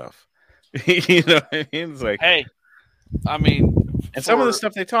conspiracy stuff? You know what I mean? It's like, hey, I mean, and some of the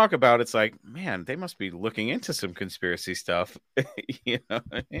stuff they talk about, it's like, man, they must be looking into some conspiracy stuff. You know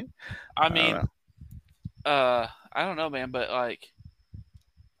what I mean? I don't know, man, but like,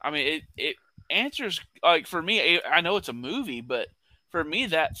 I mean, it answers, like, for me, I know it's a movie, but for me,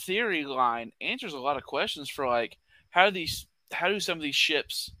 that theory line answers a lot of questions for like, how do some of these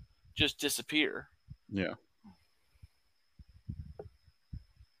ships just disappear? Yeah.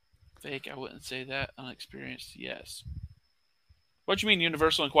 Fake, I wouldn't say that. Unexperienced, yes. What you mean,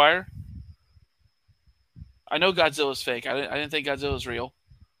 Universal Inquirer? I know Godzilla's fake. I didn't think Godzilla's real.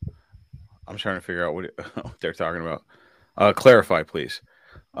 I'm trying to figure out what they're talking about. Clarify, please.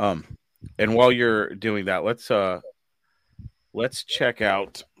 And while you're doing that, let's check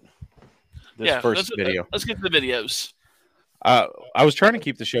out this first video. Let's get to the videos. I was trying to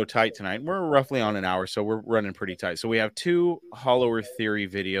keep the show tight tonight. We're roughly on an hour, so we're running pretty tight. So we have 2 Hollow Earth Theory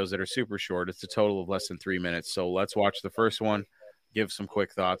videos that are super short. It's a total of less than 3 minutes. So let's watch the first one, give some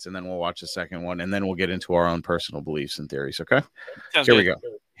quick thoughts, and then we'll watch the second one, and then we'll get into our own personal beliefs and theories, okay? Sounds Here good. we go.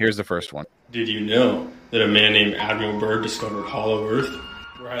 Here's the first one. Did you know that a man named Admiral Byrd discovered Hollow Earth,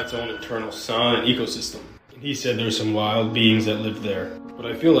 where it had its own internal sun and ecosystem? And he said there's some wild beings that lived there. But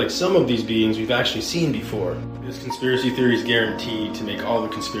I feel like some of these beings we've actually seen before. This conspiracy theory is guaranteed to make all the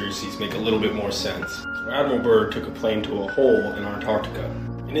conspiracies make a little bit more sense. So Admiral Byrd took a plane to a hole in Antarctica.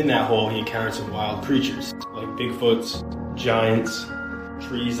 And in that hole, he encountered some wild creatures, like Bigfoots, giants,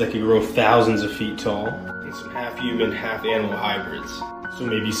 trees that could grow thousands of feet tall, and some half-human, half-animal hybrids. So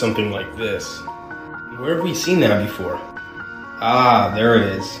maybe something like this. And where have we seen that before? Ah, there it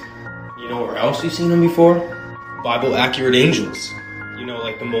is. You know where else we've seen them before? Bible-accurate angels. You know,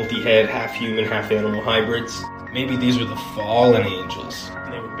 like the multi-head, half-human, half-animal hybrids. Maybe these were the fallen angels.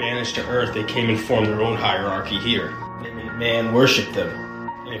 When they were banished to Earth, they came and formed their own hierarchy here. And made man worship them.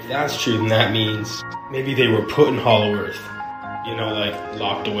 And if that's true, then that means maybe they were put in Hollow Earth. You know, like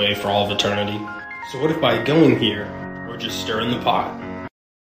locked away for all of eternity. So what if by going here, we're just stirring the pot?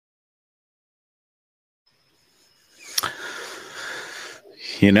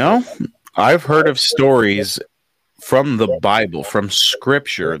 I've heard of stories from the Bible, from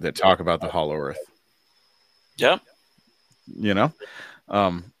Scripture, that talk about the Hollow Earth. Yep.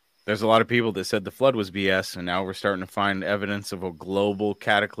 There's a lot of people that said the flood was BS, and now we're starting to find evidence of a global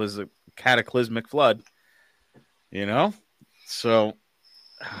cataclysmic flood. So.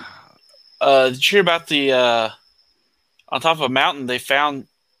 Did you hear about the on top of a mountain they found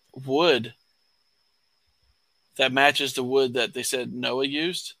wood that matches the wood that they said Noah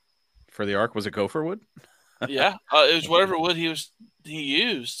used for the ark? Was it gopher wood? Yeah, it was whatever wood he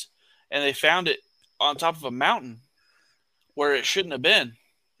used, and they found it on top of a mountain where it shouldn't have been.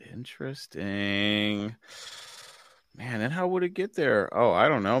 Interesting, man. And how would it get there? Oh, I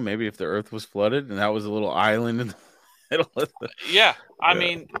don't know. Maybe if the earth was flooded and that was a little island in the middle of the... Yeah, I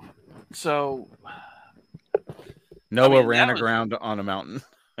mean, So Noah I mean, ran that was- aground on a mountain.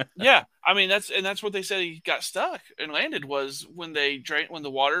 yeah, I mean that's what they said he got stuck and landed was when when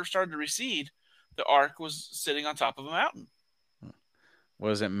the water started to recede, the ark was sitting on top of a mountain.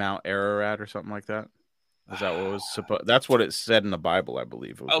 Was it Mount Ararat or something like that? Is that what was supposed? That's what it said in the Bible, I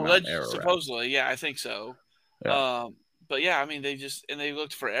believe. It was Mount Ararat. Supposedly, yeah, I think so. Yeah. But yeah, I mean, they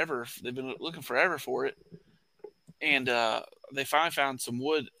looked forever. They've been looking forever for it, and they finally found some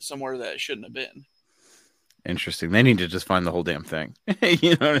wood somewhere that it shouldn't have been. Interesting. They need to just find the whole damn thing.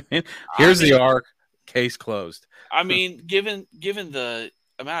 You know what I mean? Here's the ark. Case closed. I mean, given the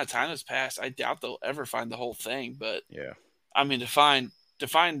amount of time that's passed, I doubt they'll ever find the whole thing. But yeah, I mean, to find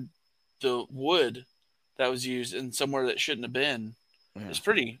the wood that was used in somewhere that shouldn't have been, it's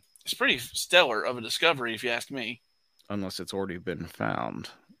pretty stellar of a discovery, if you ask me. Unless it's already been found,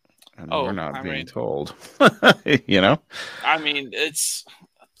 and Oh, we're not I being mean- told. You know? I mean,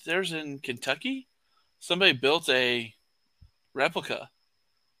 there's in Kentucky, somebody built a replica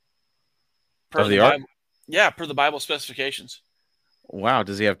Of the ark? Bible. Yeah, per the Bible specifications. Wow.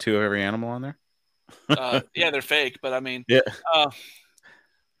 Does he have two of every animal on there? Yeah, they're fake, but I mean, Yeah.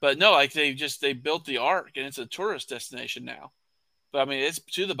 but no, like they built the ark and it's a tourist destination now. But I mean, it's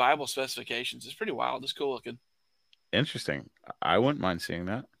to the Bible specifications. It's pretty wild. It's cool looking. Interesting. I wouldn't mind seeing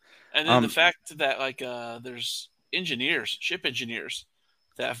that. And then the fact that like there's ship engineers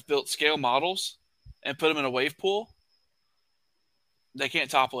that have built scale models and put them in a wave pool. They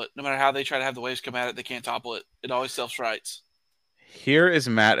can't topple it. No matter how they try to have the waves come at it, they can't topple it. It always self-rights. Here is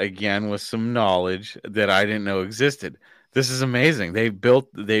Matt again with some knowledge that I didn't know existed. This is amazing. They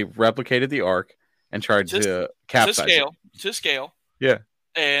replicated the ark and tried to capsize it. To scale. Yeah.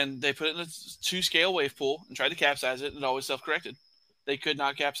 And they put it in a 2-scale wave pool and tried to capsize it, and it always self-corrected. They could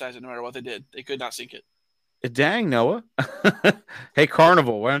not capsize it no matter what they did. They could not sink it. Dang, Noah. Hey,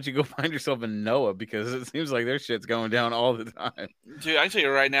 Carnival, why don't you go find yourself a Noah? Because it seems like their shit's going down all the time. Dude, I can tell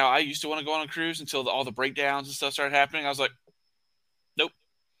you right now, I used to want to go on a cruise until all the breakdowns and stuff started happening. I was like, nope.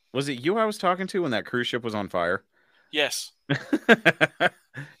 Was it you I was talking to when that cruise ship was on fire? Yes.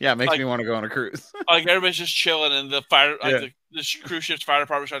 Yeah, it makes me want to go on a cruise. Like everybody's just chilling, and the fire, like the cruise ship's fire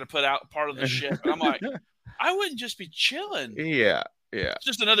department's trying to put out part of the ship. And I'm like, I wouldn't just be chilling. Yeah. It's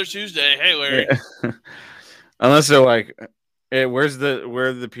just another Tuesday. Hey, Larry. Yeah. Unless they're like, hey, where's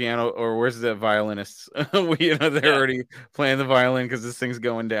the piano or where's the violinists? They're already playing the violin because this thing's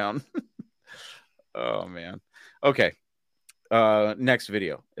going down. Oh man. Okay. Next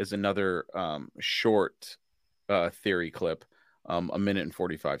video is another short theory clip, 1 minute and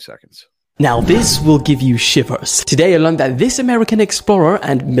 45 seconds. Now this will give you shivers. Today I learned that this American explorer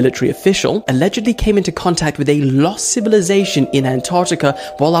and military official allegedly came into contact with a lost civilization in Antarctica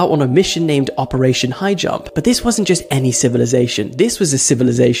while out on a mission named Operation High Jump. But this wasn't just any civilization. This was a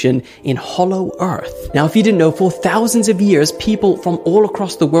civilization in Hollow Earth. Now if you didn't know, for thousands of years, people from all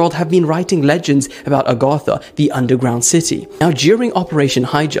across the world have been writing legends about Agartha, the underground city. Now during Operation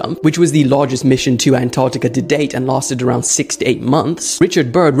High Jump, which was the largest mission to Antarctica to date and lasted around 6 to 8 months,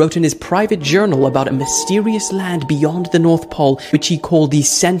 Richard Byrd wrote in his private journal about a mysterious land beyond the North Pole, which he called the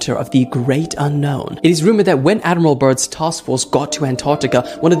center of the great unknown. It is rumored that when Admiral Byrd's task force got to Antarctica,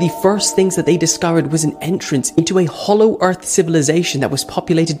 one of the first things that they discovered was an entrance into a hollow earth civilization that was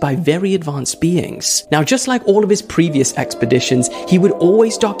populated by very advanced beings. Now, just like all of his previous expeditions, he would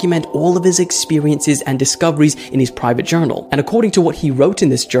always document all of his experiences and discoveries in his private journal. And according to what he wrote in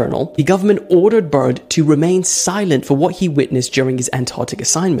this journal, the government ordered Byrd to remain silent for what he witnessed during his Antarctic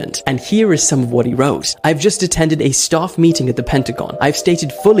assignment. And here is some of what he wrote. I've just attended a staff meeting at the Pentagon. I've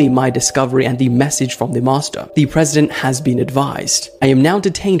stated fully my discovery and the message from the master. The president has been advised. I am now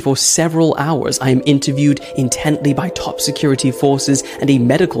detained for several hours. I am interviewed intently by top security forces and a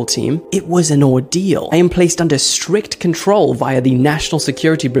medical team. It was an ordeal. I am placed under strict control via the national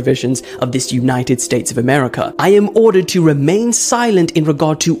security provisions of this United States of America. I am ordered to remain silent in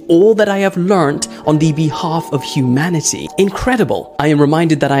regard to all that I have learned on the behalf of humanity. Incredible. I am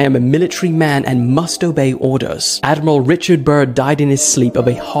reminded that I am a military man and must obey orders. Admiral Richard Byrd died in his sleep of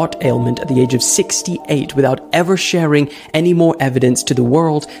a heart ailment at the age of 68 without ever sharing any more evidence to the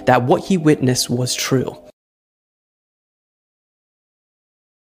world that what he witnessed was true.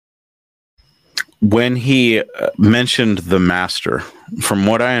 When he mentioned the master, from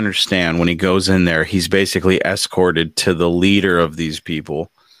what I understand, when he goes in there, he's basically escorted to the leader of these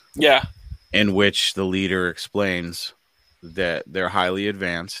people. Yeah. In which the leader explains that they're highly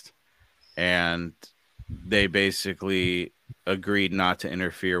advanced and they basically agreed not to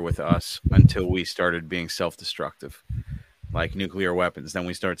interfere with us until we started being self-destructive, like nuclear weapons. Then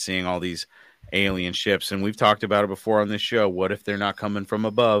we start seeing all these alien ships, and we've talked about it before on this show. What if they're not coming from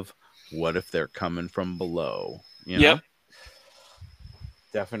above? What if they're coming from below? You know? Yep.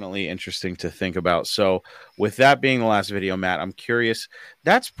 Definitely interesting to think about. So with that being the last video, Matt, I'm curious.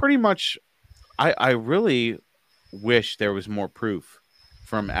 That's pretty much, I really wish there was more proof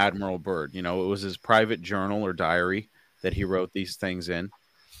from Admiral Byrd. You know, it was his private journal or diary that he wrote these things in.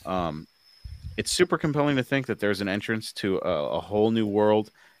 It's super compelling to think that there's an entrance to a whole new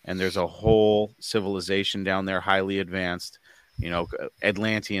world, and there's a whole civilization down there, highly advanced, you know,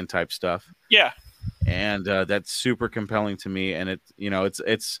 Atlantean type stuff. Yeah. And that's super compelling to me. And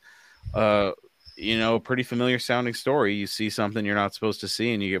it's you know, a pretty familiar sounding story. You see something you're not supposed to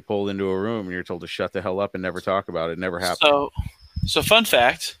see, and you get pulled into a room, and you're told to shut the hell up and never talk about it. It never happened. So fun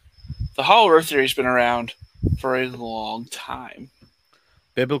fact: the Hollow Earth theory has been around for a long time,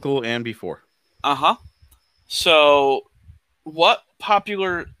 biblical and before. So, what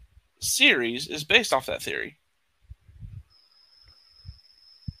popular series is based off that theory?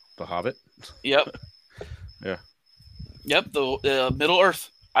 The Hobbit. Yep. Yeah. Yep. The Middle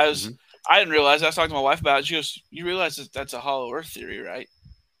Earth. I didn't realize. I was talking to my wife about it. She goes, "You realize that's a Hollow Earth theory, right?"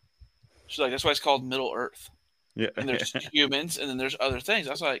 She's like, "That's why it's called Middle Earth." Yeah. And there's humans, and then there's other things.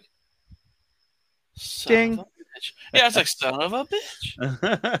 I was like, Ding. Son of a bitch. Yeah, it's like son of a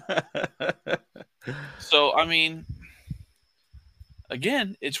bitch. So I mean,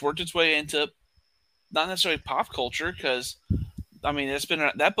 again, it's worked its way into not necessarily pop culture because, I mean,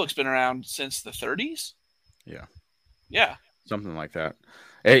 that book's been around since the 30s. Yeah. Yeah. Something like that.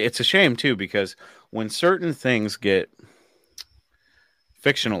 It's a shame too, because when certain things get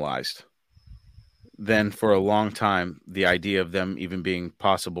fictionalized, then for a long time, the idea of them even being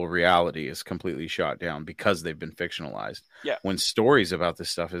possible reality is completely shot down because they've been fictionalized. Yeah. When stories about this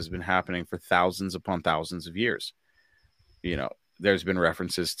stuff has been happening for thousands upon thousands of years, you know, there's been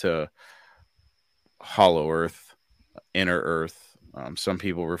references to Hollow Earth, Inner Earth. Some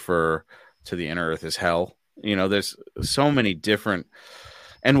people refer to the Inner Earth as hell. You know, there's so many different,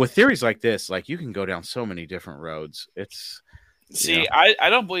 and with theories like this, like you can go down so many different roads. See, I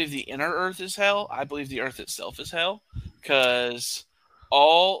don't believe the inner earth is hell. I believe the earth itself is hell because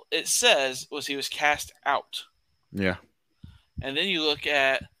all it says was he was cast out. Yeah. And then you look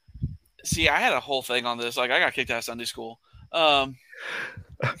at, see, I had a whole thing on this. Like I got kicked out of Sunday school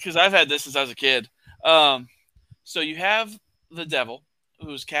because I've had this since I was a kid. So you have the devil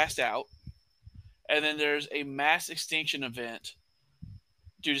who's cast out, and then there's a mass extinction event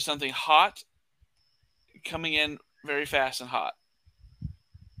due to something hot coming in very fast and hot.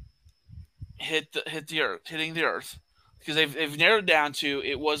 Hitting the earth, because they've narrowed down to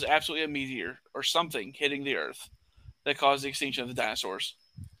it was absolutely a meteor or something hitting the earth that caused the extinction of the dinosaurs.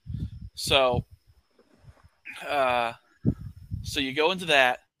 So you go into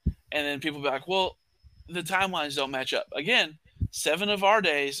that, and then people be like, well, the timelines don't match up. Again, 7 of our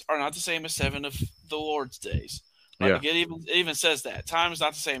days are not the same as 7 of the Lord's days. Like it even says that time is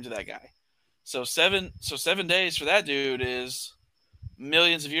not the same to that guy. So 7 days for that dude is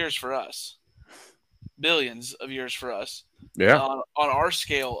millions of years for us, billions of years for us. Yeah. On our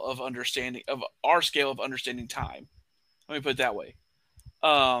scale of understanding time. Let me put it that way.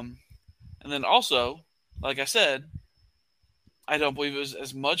 And then also, like I said, I don't believe it was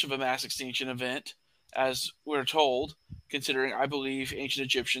as much of a mass extinction event as we're told, considering I believe ancient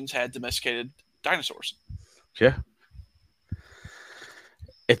Egyptians had domesticated dinosaurs. Yeah.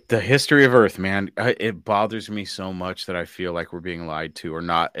 The history of Earth, man, it bothers me so much that I feel like we're being lied to, or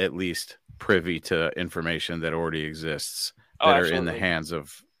not at least privy to information that already exists that are in the hands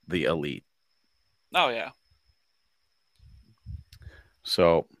of the elite. Oh yeah.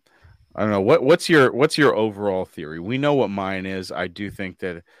 So I don't know what's your overall theory. We know what mine is. I do think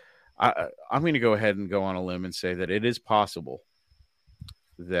that I'm going to go ahead and go on a limb and say that it is possible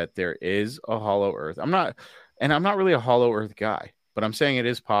that there is a hollow Earth. I'm not really a hollow Earth guy, but I'm saying it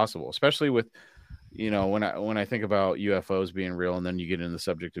is possible, especially with, you know, when I think about UFOs being real, and then you get into the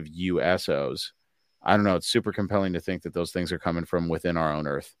subject of USOs. I don't know. It's super compelling to think that those things are coming from within our own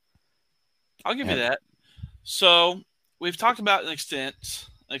Earth. I'll give you that. So we've talked about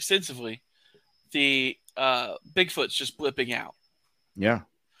extensively the Bigfoot's just blipping out. Yeah.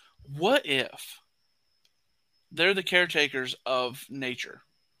 What if they're the caretakers of nature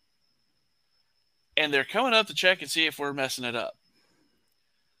and they're coming up to check and see if we're messing it up?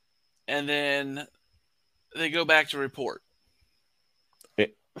 And then they go back to report.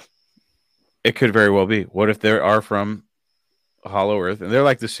 It could very well be. What if they are from Hollow Earth and they're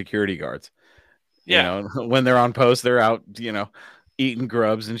like the security guards? Yeah. You know, when they're on post, they're out, you know, eating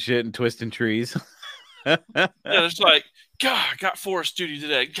grubs and shit and twisting trees. Yeah, it's like, God, I got forest duty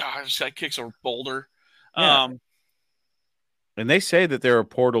today. God, I just got kicks a boulder. Yeah. And they say that there are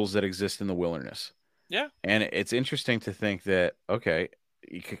portals that exist in the wilderness. Yeah. And it's interesting to think that, okay,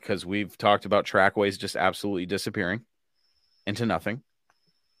 because we've talked about trackways just absolutely disappearing into nothing.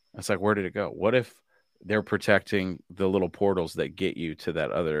 It's like, where did it go? What if they're protecting the little portals that get you to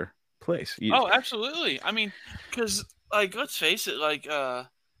that other place? Oh, absolutely. I mean, because, like, let's face it, like,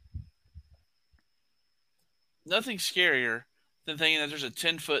 nothing scarier than thinking that there's a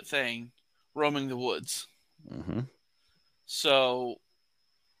 10-foot thing roaming the woods. Mm-hmm. So,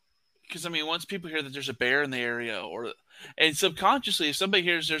 because, I mean, once people hear that there's a bear in the area, and subconsciously, if somebody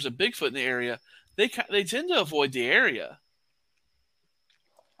hears there's a Bigfoot in the area, they tend to avoid the area.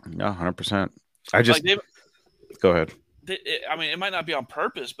 No, 100%. I just like go ahead. I mean, it might not be on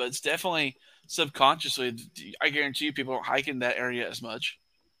purpose, but it's definitely subconsciously. I guarantee you, people don't hike in that area as much.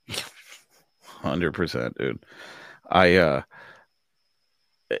 100%, dude.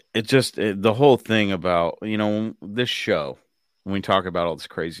 The whole thing about, this show, when we talk about all this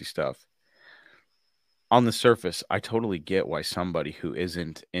crazy stuff, on the surface, I totally get why somebody who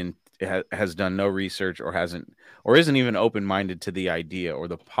has done no research or isn't even open-minded to the idea or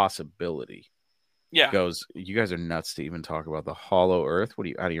the possibility. Yeah. Goes, you guys are nuts to even talk about the hollow earth. What are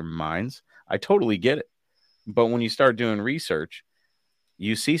you, out of your minds? I totally get it. But when you start doing research,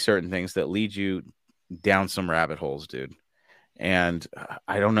 you see certain things that lead you down some rabbit holes, dude. And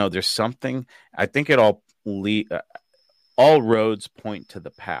I don't know. There's something. I think it all roads point to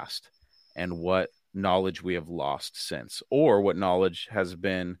the past and what knowledge we have lost since, or what knowledge has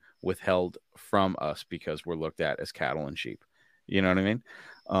been withheld from us because we're looked at as cattle and sheep. You know what I mean?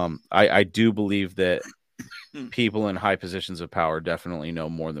 I do believe that people in high positions of power definitely know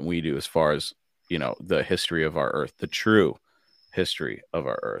more than we do as far as, the history of our earth, the true history of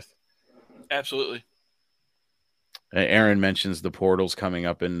our earth. Absolutely. Aaron mentions the portals coming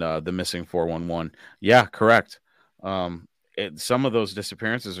up in the missing 411. Yeah, correct. Some of those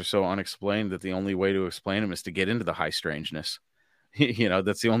disappearances are so unexplained that the only way to explain them is to get into the high strangeness.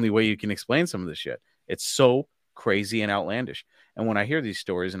 That's the only way you can explain some of this shit. It's so crazy and outlandish. And when I hear these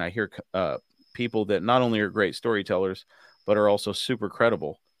stories and I hear people that not only are great storytellers, but are also super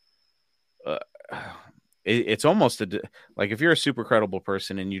credible, it's almost like if you're a super credible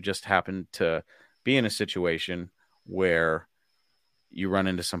person and you just happen to be in a situation where you run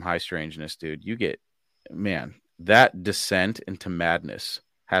into some high strangeness, dude, that descent into madness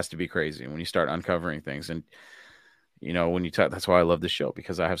has to be crazy when you start uncovering things. And, when you talk, that's why I love this show,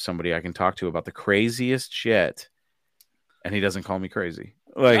 because I have somebody I can talk to about the craziest shit and he doesn't call me crazy.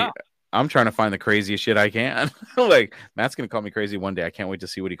 Like, yeah. I'm trying to find the craziest shit I can. Like, Matt's going to call me crazy one day. I can't wait to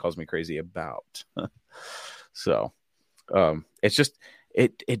see what he calls me crazy about. So, it's just,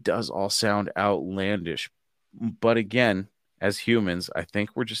 it does all sound outlandish. But again, as humans, I think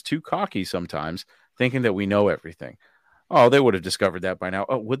we're just too cocky sometimes, thinking that we know everything. Oh, they would have discovered that by now.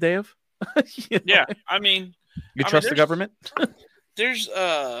 Oh, would they have? Yeah, I mean, you trust the government? There's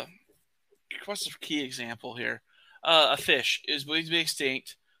what's the key example here? A fish is believed to be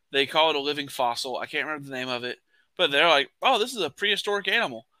extinct. They call it a living fossil. I can't remember the name of it, but they're like, "Oh, this is a prehistoric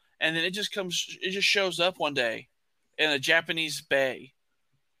animal," and then it just shows up one day in a Japanese bay,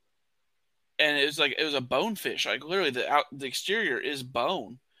 and it was a bonefish. Like, literally, the exterior is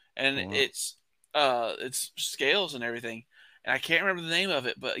bone, and it's scales and everything. And I can't remember the name of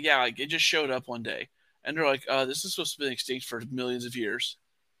it, but yeah, like, it just showed up one day, and they're like, "This is supposed to be extinct for millions of years."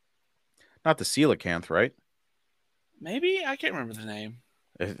 Not the coelacanth, right? Maybe, I can't remember the name.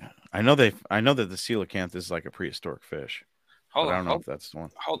 I know that the coelacanth is like a prehistoric fish. I don't know if that's the one.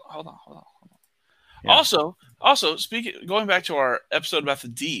 Hold on. Yeah. Also, going back to our episode about the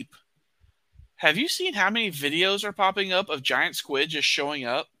deep, have you seen how many videos are popping up of giant squid just showing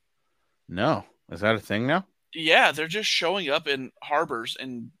up? No. Is that a thing now? Yeah, they're just showing up in harbors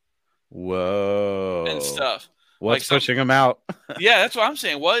and stuff. What's pushing them out? Yeah, that's what I'm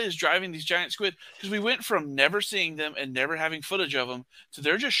saying. What is driving these giant squid? Because we went from never seeing them and never having footage of them to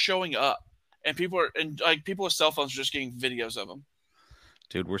they're just showing up, and people with cell phones are just getting videos of them.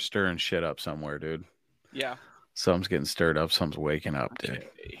 Dude, we're stirring shit up somewhere, dude. Yeah, something's getting stirred up. Something's waking up, dude.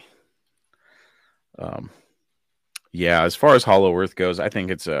 Okay. Yeah. As far as Hollow Earth goes, I think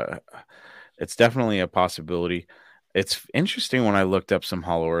it's definitely a possibility. It's interesting when I looked up some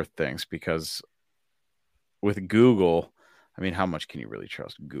Hollow Earth things, because with Google, I mean, how much can you really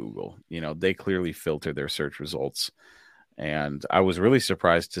trust Google? They clearly filter their search results. And I was really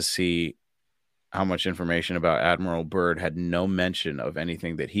surprised to see how much information about Admiral Byrd had no mention of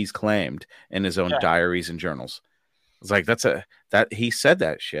anything that he's claimed in his own diaries and journals. It's like, that he said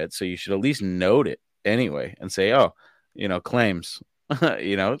that shit, so you should at least note it anyway and say, claims.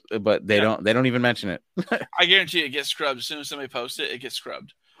 you know, but they don't even mention it. I guarantee it gets scrubbed as soon as somebody posts it. It gets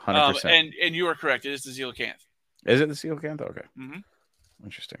scrubbed. 100%. And you are correct. It is the coelacanth. Is it the coelacanth? Okay. Mm-hmm.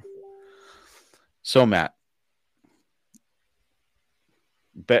 Interesting. So Matt,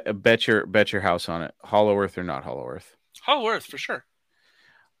 bet your house on it. Hollow Earth or not Hollow Earth? Hollow Earth for sure.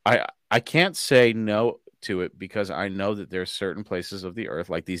 I can't say no to it because I know that there's certain places of the Earth,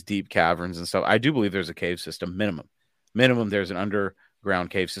 like these deep caverns and stuff. I do believe there's a cave system minimum. There's an underground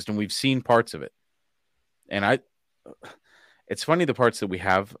cave system. We've seen parts of it, and it's funny the parts that we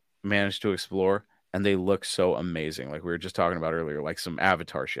have managed to explore, and they look so amazing. Like we were just talking about earlier, like some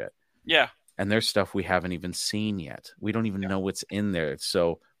Avatar shit. Yeah. And there's stuff we haven't even seen yet. We don't even know what's in there. It's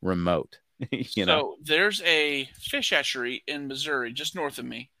so remote. you know? So there's a fish hatchery in Missouri, just north of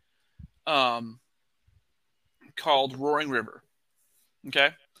me, called Roaring River. Okay.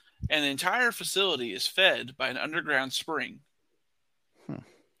 And the entire facility is fed by an underground spring.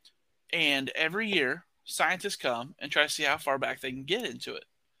 And every year, scientists come and try to see how far back they can get into it.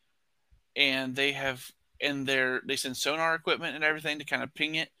 And they send sonar equipment and everything to kind of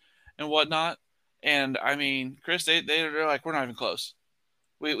ping it and whatnot. And I mean, Chris, they're like, we're not even close.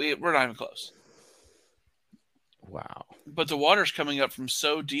 We're not even close. Wow. But the water's coming up from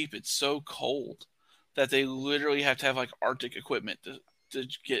so deep, it's so cold that they literally have to have like Arctic equipment to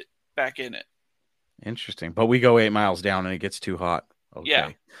get back in it. Interesting. But we go 8 miles down and it gets too hot. Okay. Yeah.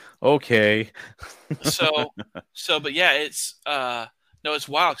 Okay. But yeah, it's it's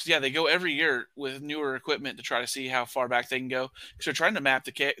wild because they go every year with newer equipment to try to see how far back they can go because they're trying to map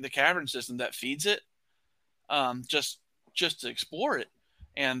the cavern system that feeds it, just to explore it,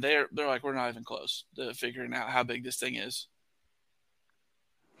 and they're like, we're not even close to figuring out how big this thing is.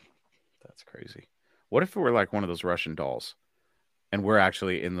 That's crazy. What if it were like one of those Russian dolls, and we're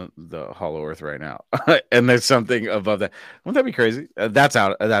actually in the Hollow Earth right now, and there's something above that? Wouldn't that be crazy? That's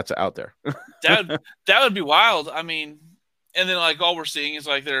out there. that would be wild. I mean. And then, like, all we're seeing is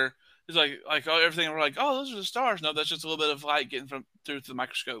like everything. We're like, oh, those are the stars. No, that's just a little bit of light getting through the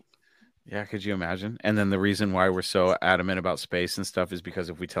microscope. Yeah, could you imagine? And then the reason why we're so adamant about space and stuff is because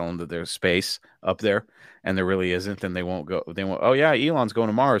if we tell them that there's space up there and there really isn't, then they won't go. They won't. Oh yeah, Elon's going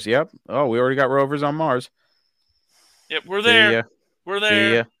to Mars. Yep. Oh, we already got rovers on Mars. Yep, we're there. We're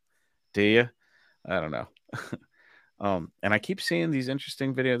there. Do you? I don't know. And I keep seeing these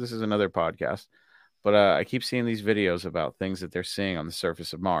interesting videos. This is another podcast. But I keep seeing these videos about things that they're seeing on the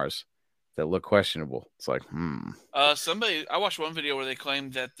surface of Mars that look questionable. It's like, I watched one video where they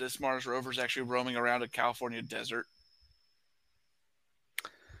claimed that this Mars rover is actually roaming around a California desert.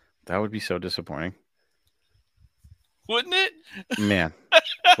 That would be so disappointing. Wouldn't it? Man.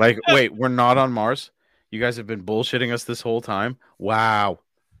 Like, wait, we're not on Mars? You guys have been bullshitting us this whole time? Wow.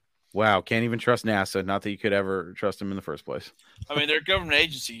 Can't even trust NASA. Not that you could ever trust them in the first place. I mean, they're a government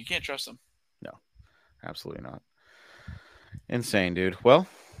agency. You can't trust them. No. Absolutely not. Insane, dude. Well,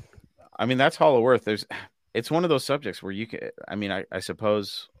 I mean, that's Hollow Earth. It's one of those subjects where you can, I mean, I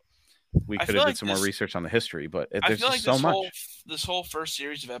suppose we could have did some more research on the history, but there's just so much. This whole first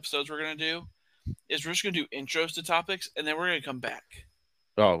series of episodes we're going to do is we're just going to do intros to topics, and then we're going to come back.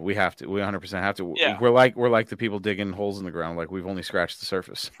 Oh, we have to. We 100% have to. Yeah. We're like the people digging holes in the ground. Like we've only scratched the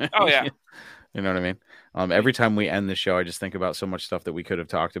surface. Oh, yeah. You know what I mean? Every time we end the show, I just think about so much stuff that we could have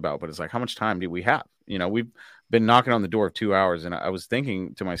talked about, but it's like, how much time do we have? You know, we've been knocking on the door of 2 hours, and I was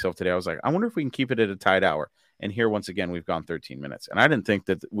thinking to myself today, I was like, I wonder if we can keep it at a tight hour. And here, once again, we've gone 13 minutes. And I didn't think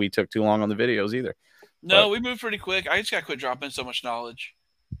that we took too long on the videos either. No, we moved pretty quick. I just got to quit dropping so much knowledge.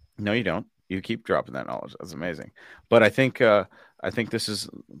 No, you don't. You keep dropping that knowledge. That's amazing. But I think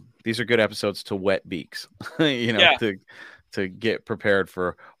these are good episodes to wet beaks, to get prepared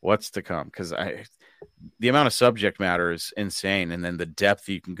for what's to come. Because the amount of subject matter is insane, and then the depth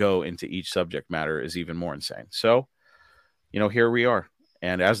you can go into each subject matter is even more insane. So, here we are.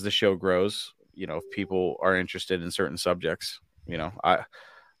 And as the show grows, if people are interested in certain subjects, I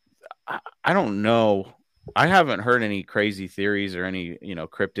don't know. I haven't heard any crazy theories or any,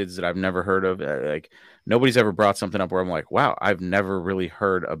 cryptids that I've never heard of. Like nobody's ever brought something up where I'm like, wow, I've never really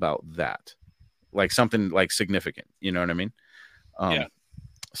heard about that. Like something like significant, you know what I mean? Yeah.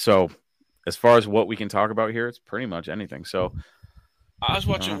 So as far as what we can talk about here, it's pretty much anything. So I was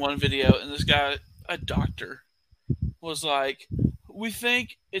watching one video and this guy, a doctor, was like, we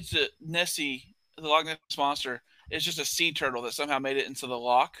think it's a Nessie, the Loch Ness Monster. It's just a sea turtle that somehow made it into the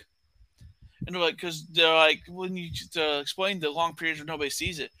loch. And they're like, when you explain the long periods where nobody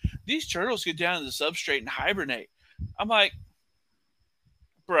sees it, these turtles get down to the substrate and hibernate. I'm like,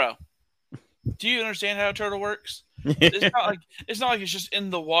 bro, do you understand how a turtle works? It's not like it's just in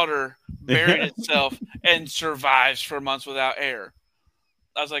the water, burying itself and survives for months without air.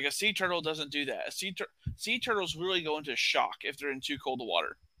 I was like, a sea turtle doesn't do that. Sea turtles really go into shock if they're in too cold of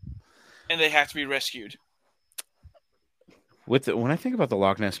water, and they have to be rescued. When I think about the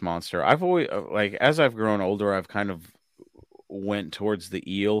Loch Ness monster, I've always as I've grown older, I've kind of went towards the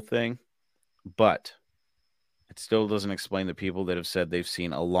eel thing, but it still doesn't explain the people that have said they've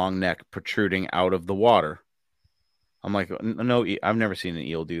seen a long neck protruding out of the water. I'm like, no, I've never seen an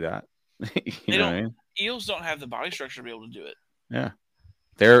eel do that. you know what I mean? Eels don't have the body structure to be able to do it. Yeah,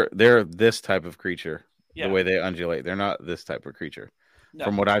 they're this type of creature. Yeah. The way they undulate, they're not this type of creature. No.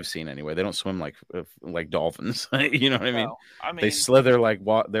 From what I've seen, anyway, they don't swim like dolphins. You know what I mean? No. I mean, they slither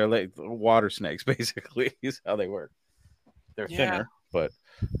they're like water snakes, basically. Is how they work. They're thinner, but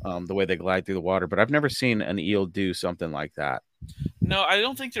the way they glide through the water. But I've never seen an eel do something like that. No, I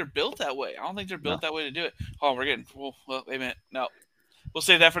don't think they're built that way. I don't think they're built that way to do it. Oh, we're getting. Well, wait a minute. No, we'll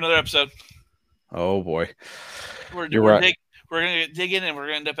save that for another episode. Oh boy, You're right. We're gonna dig in, and we're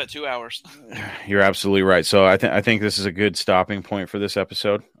gonna end up at 2 hours. You're absolutely right. So I think this is a good stopping point for this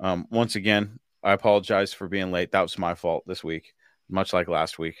episode. Once again, I apologize for being late. That was my fault this week, much like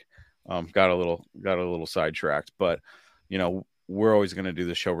last week. Got a little sidetracked, but we're always going to do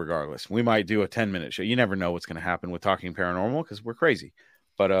the show regardless. We might do a 10-minute show. You never know what's going to happen with Talking Paranormal because we're crazy.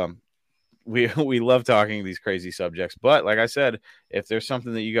 But we love talking these crazy subjects. But like I said, if there's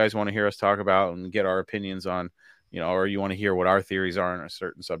something that you guys want to hear us talk about and get our opinions on, or you want to hear what our theories are on a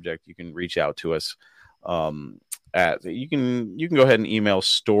certain subject, you can reach out to us. You can go ahead and email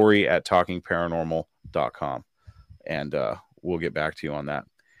story@talkingparanormal.com and we'll get back to you on that.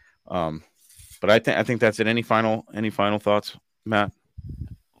 But I think that's it. Any final thoughts, Matt?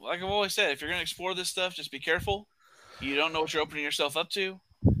 Like I've always said, if you're going to explore this stuff, just be careful. You don't know what you're opening yourself up to.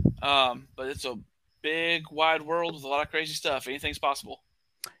 But it's a big, wide world with a lot of crazy stuff. Anything's possible.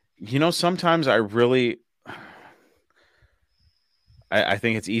 Sometimes I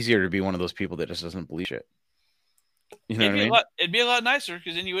think it's easier to be one of those people that just doesn't believe shit. You know what I mean? It'd be a lot nicer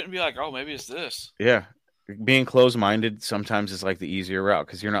because then you wouldn't be like, oh, maybe it's this. Yeah. Being closed-minded sometimes is like the easier route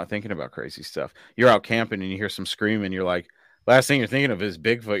because you're not thinking about crazy stuff. You're out camping and you hear some screaming. You're like, last thing you're thinking of is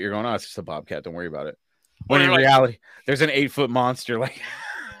Bigfoot. You're going, oh, it's just a bobcat. Don't worry about it. When in reality, there's an 8-foot monster. Like,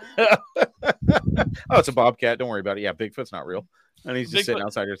 oh, it's a bobcat. Don't worry about it. Yeah, Bigfoot's not real. And he's just sitting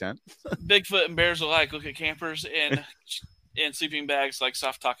outside your tent. Bigfoot and bears alike look at campers in sleeping bags like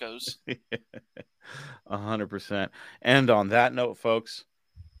soft tacos. 100%. And on that note, folks,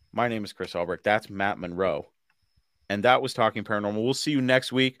 my name is Chris Albrecht. That's Matt Monroe. And that was Talking Paranormal. We'll see you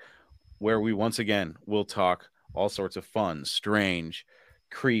next week where we once again will talk all sorts of fun, strange,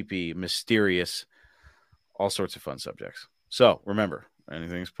 creepy, mysterious, all sorts of fun subjects. So remember,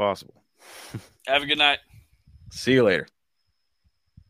 anything's possible. Have a good night. See you later.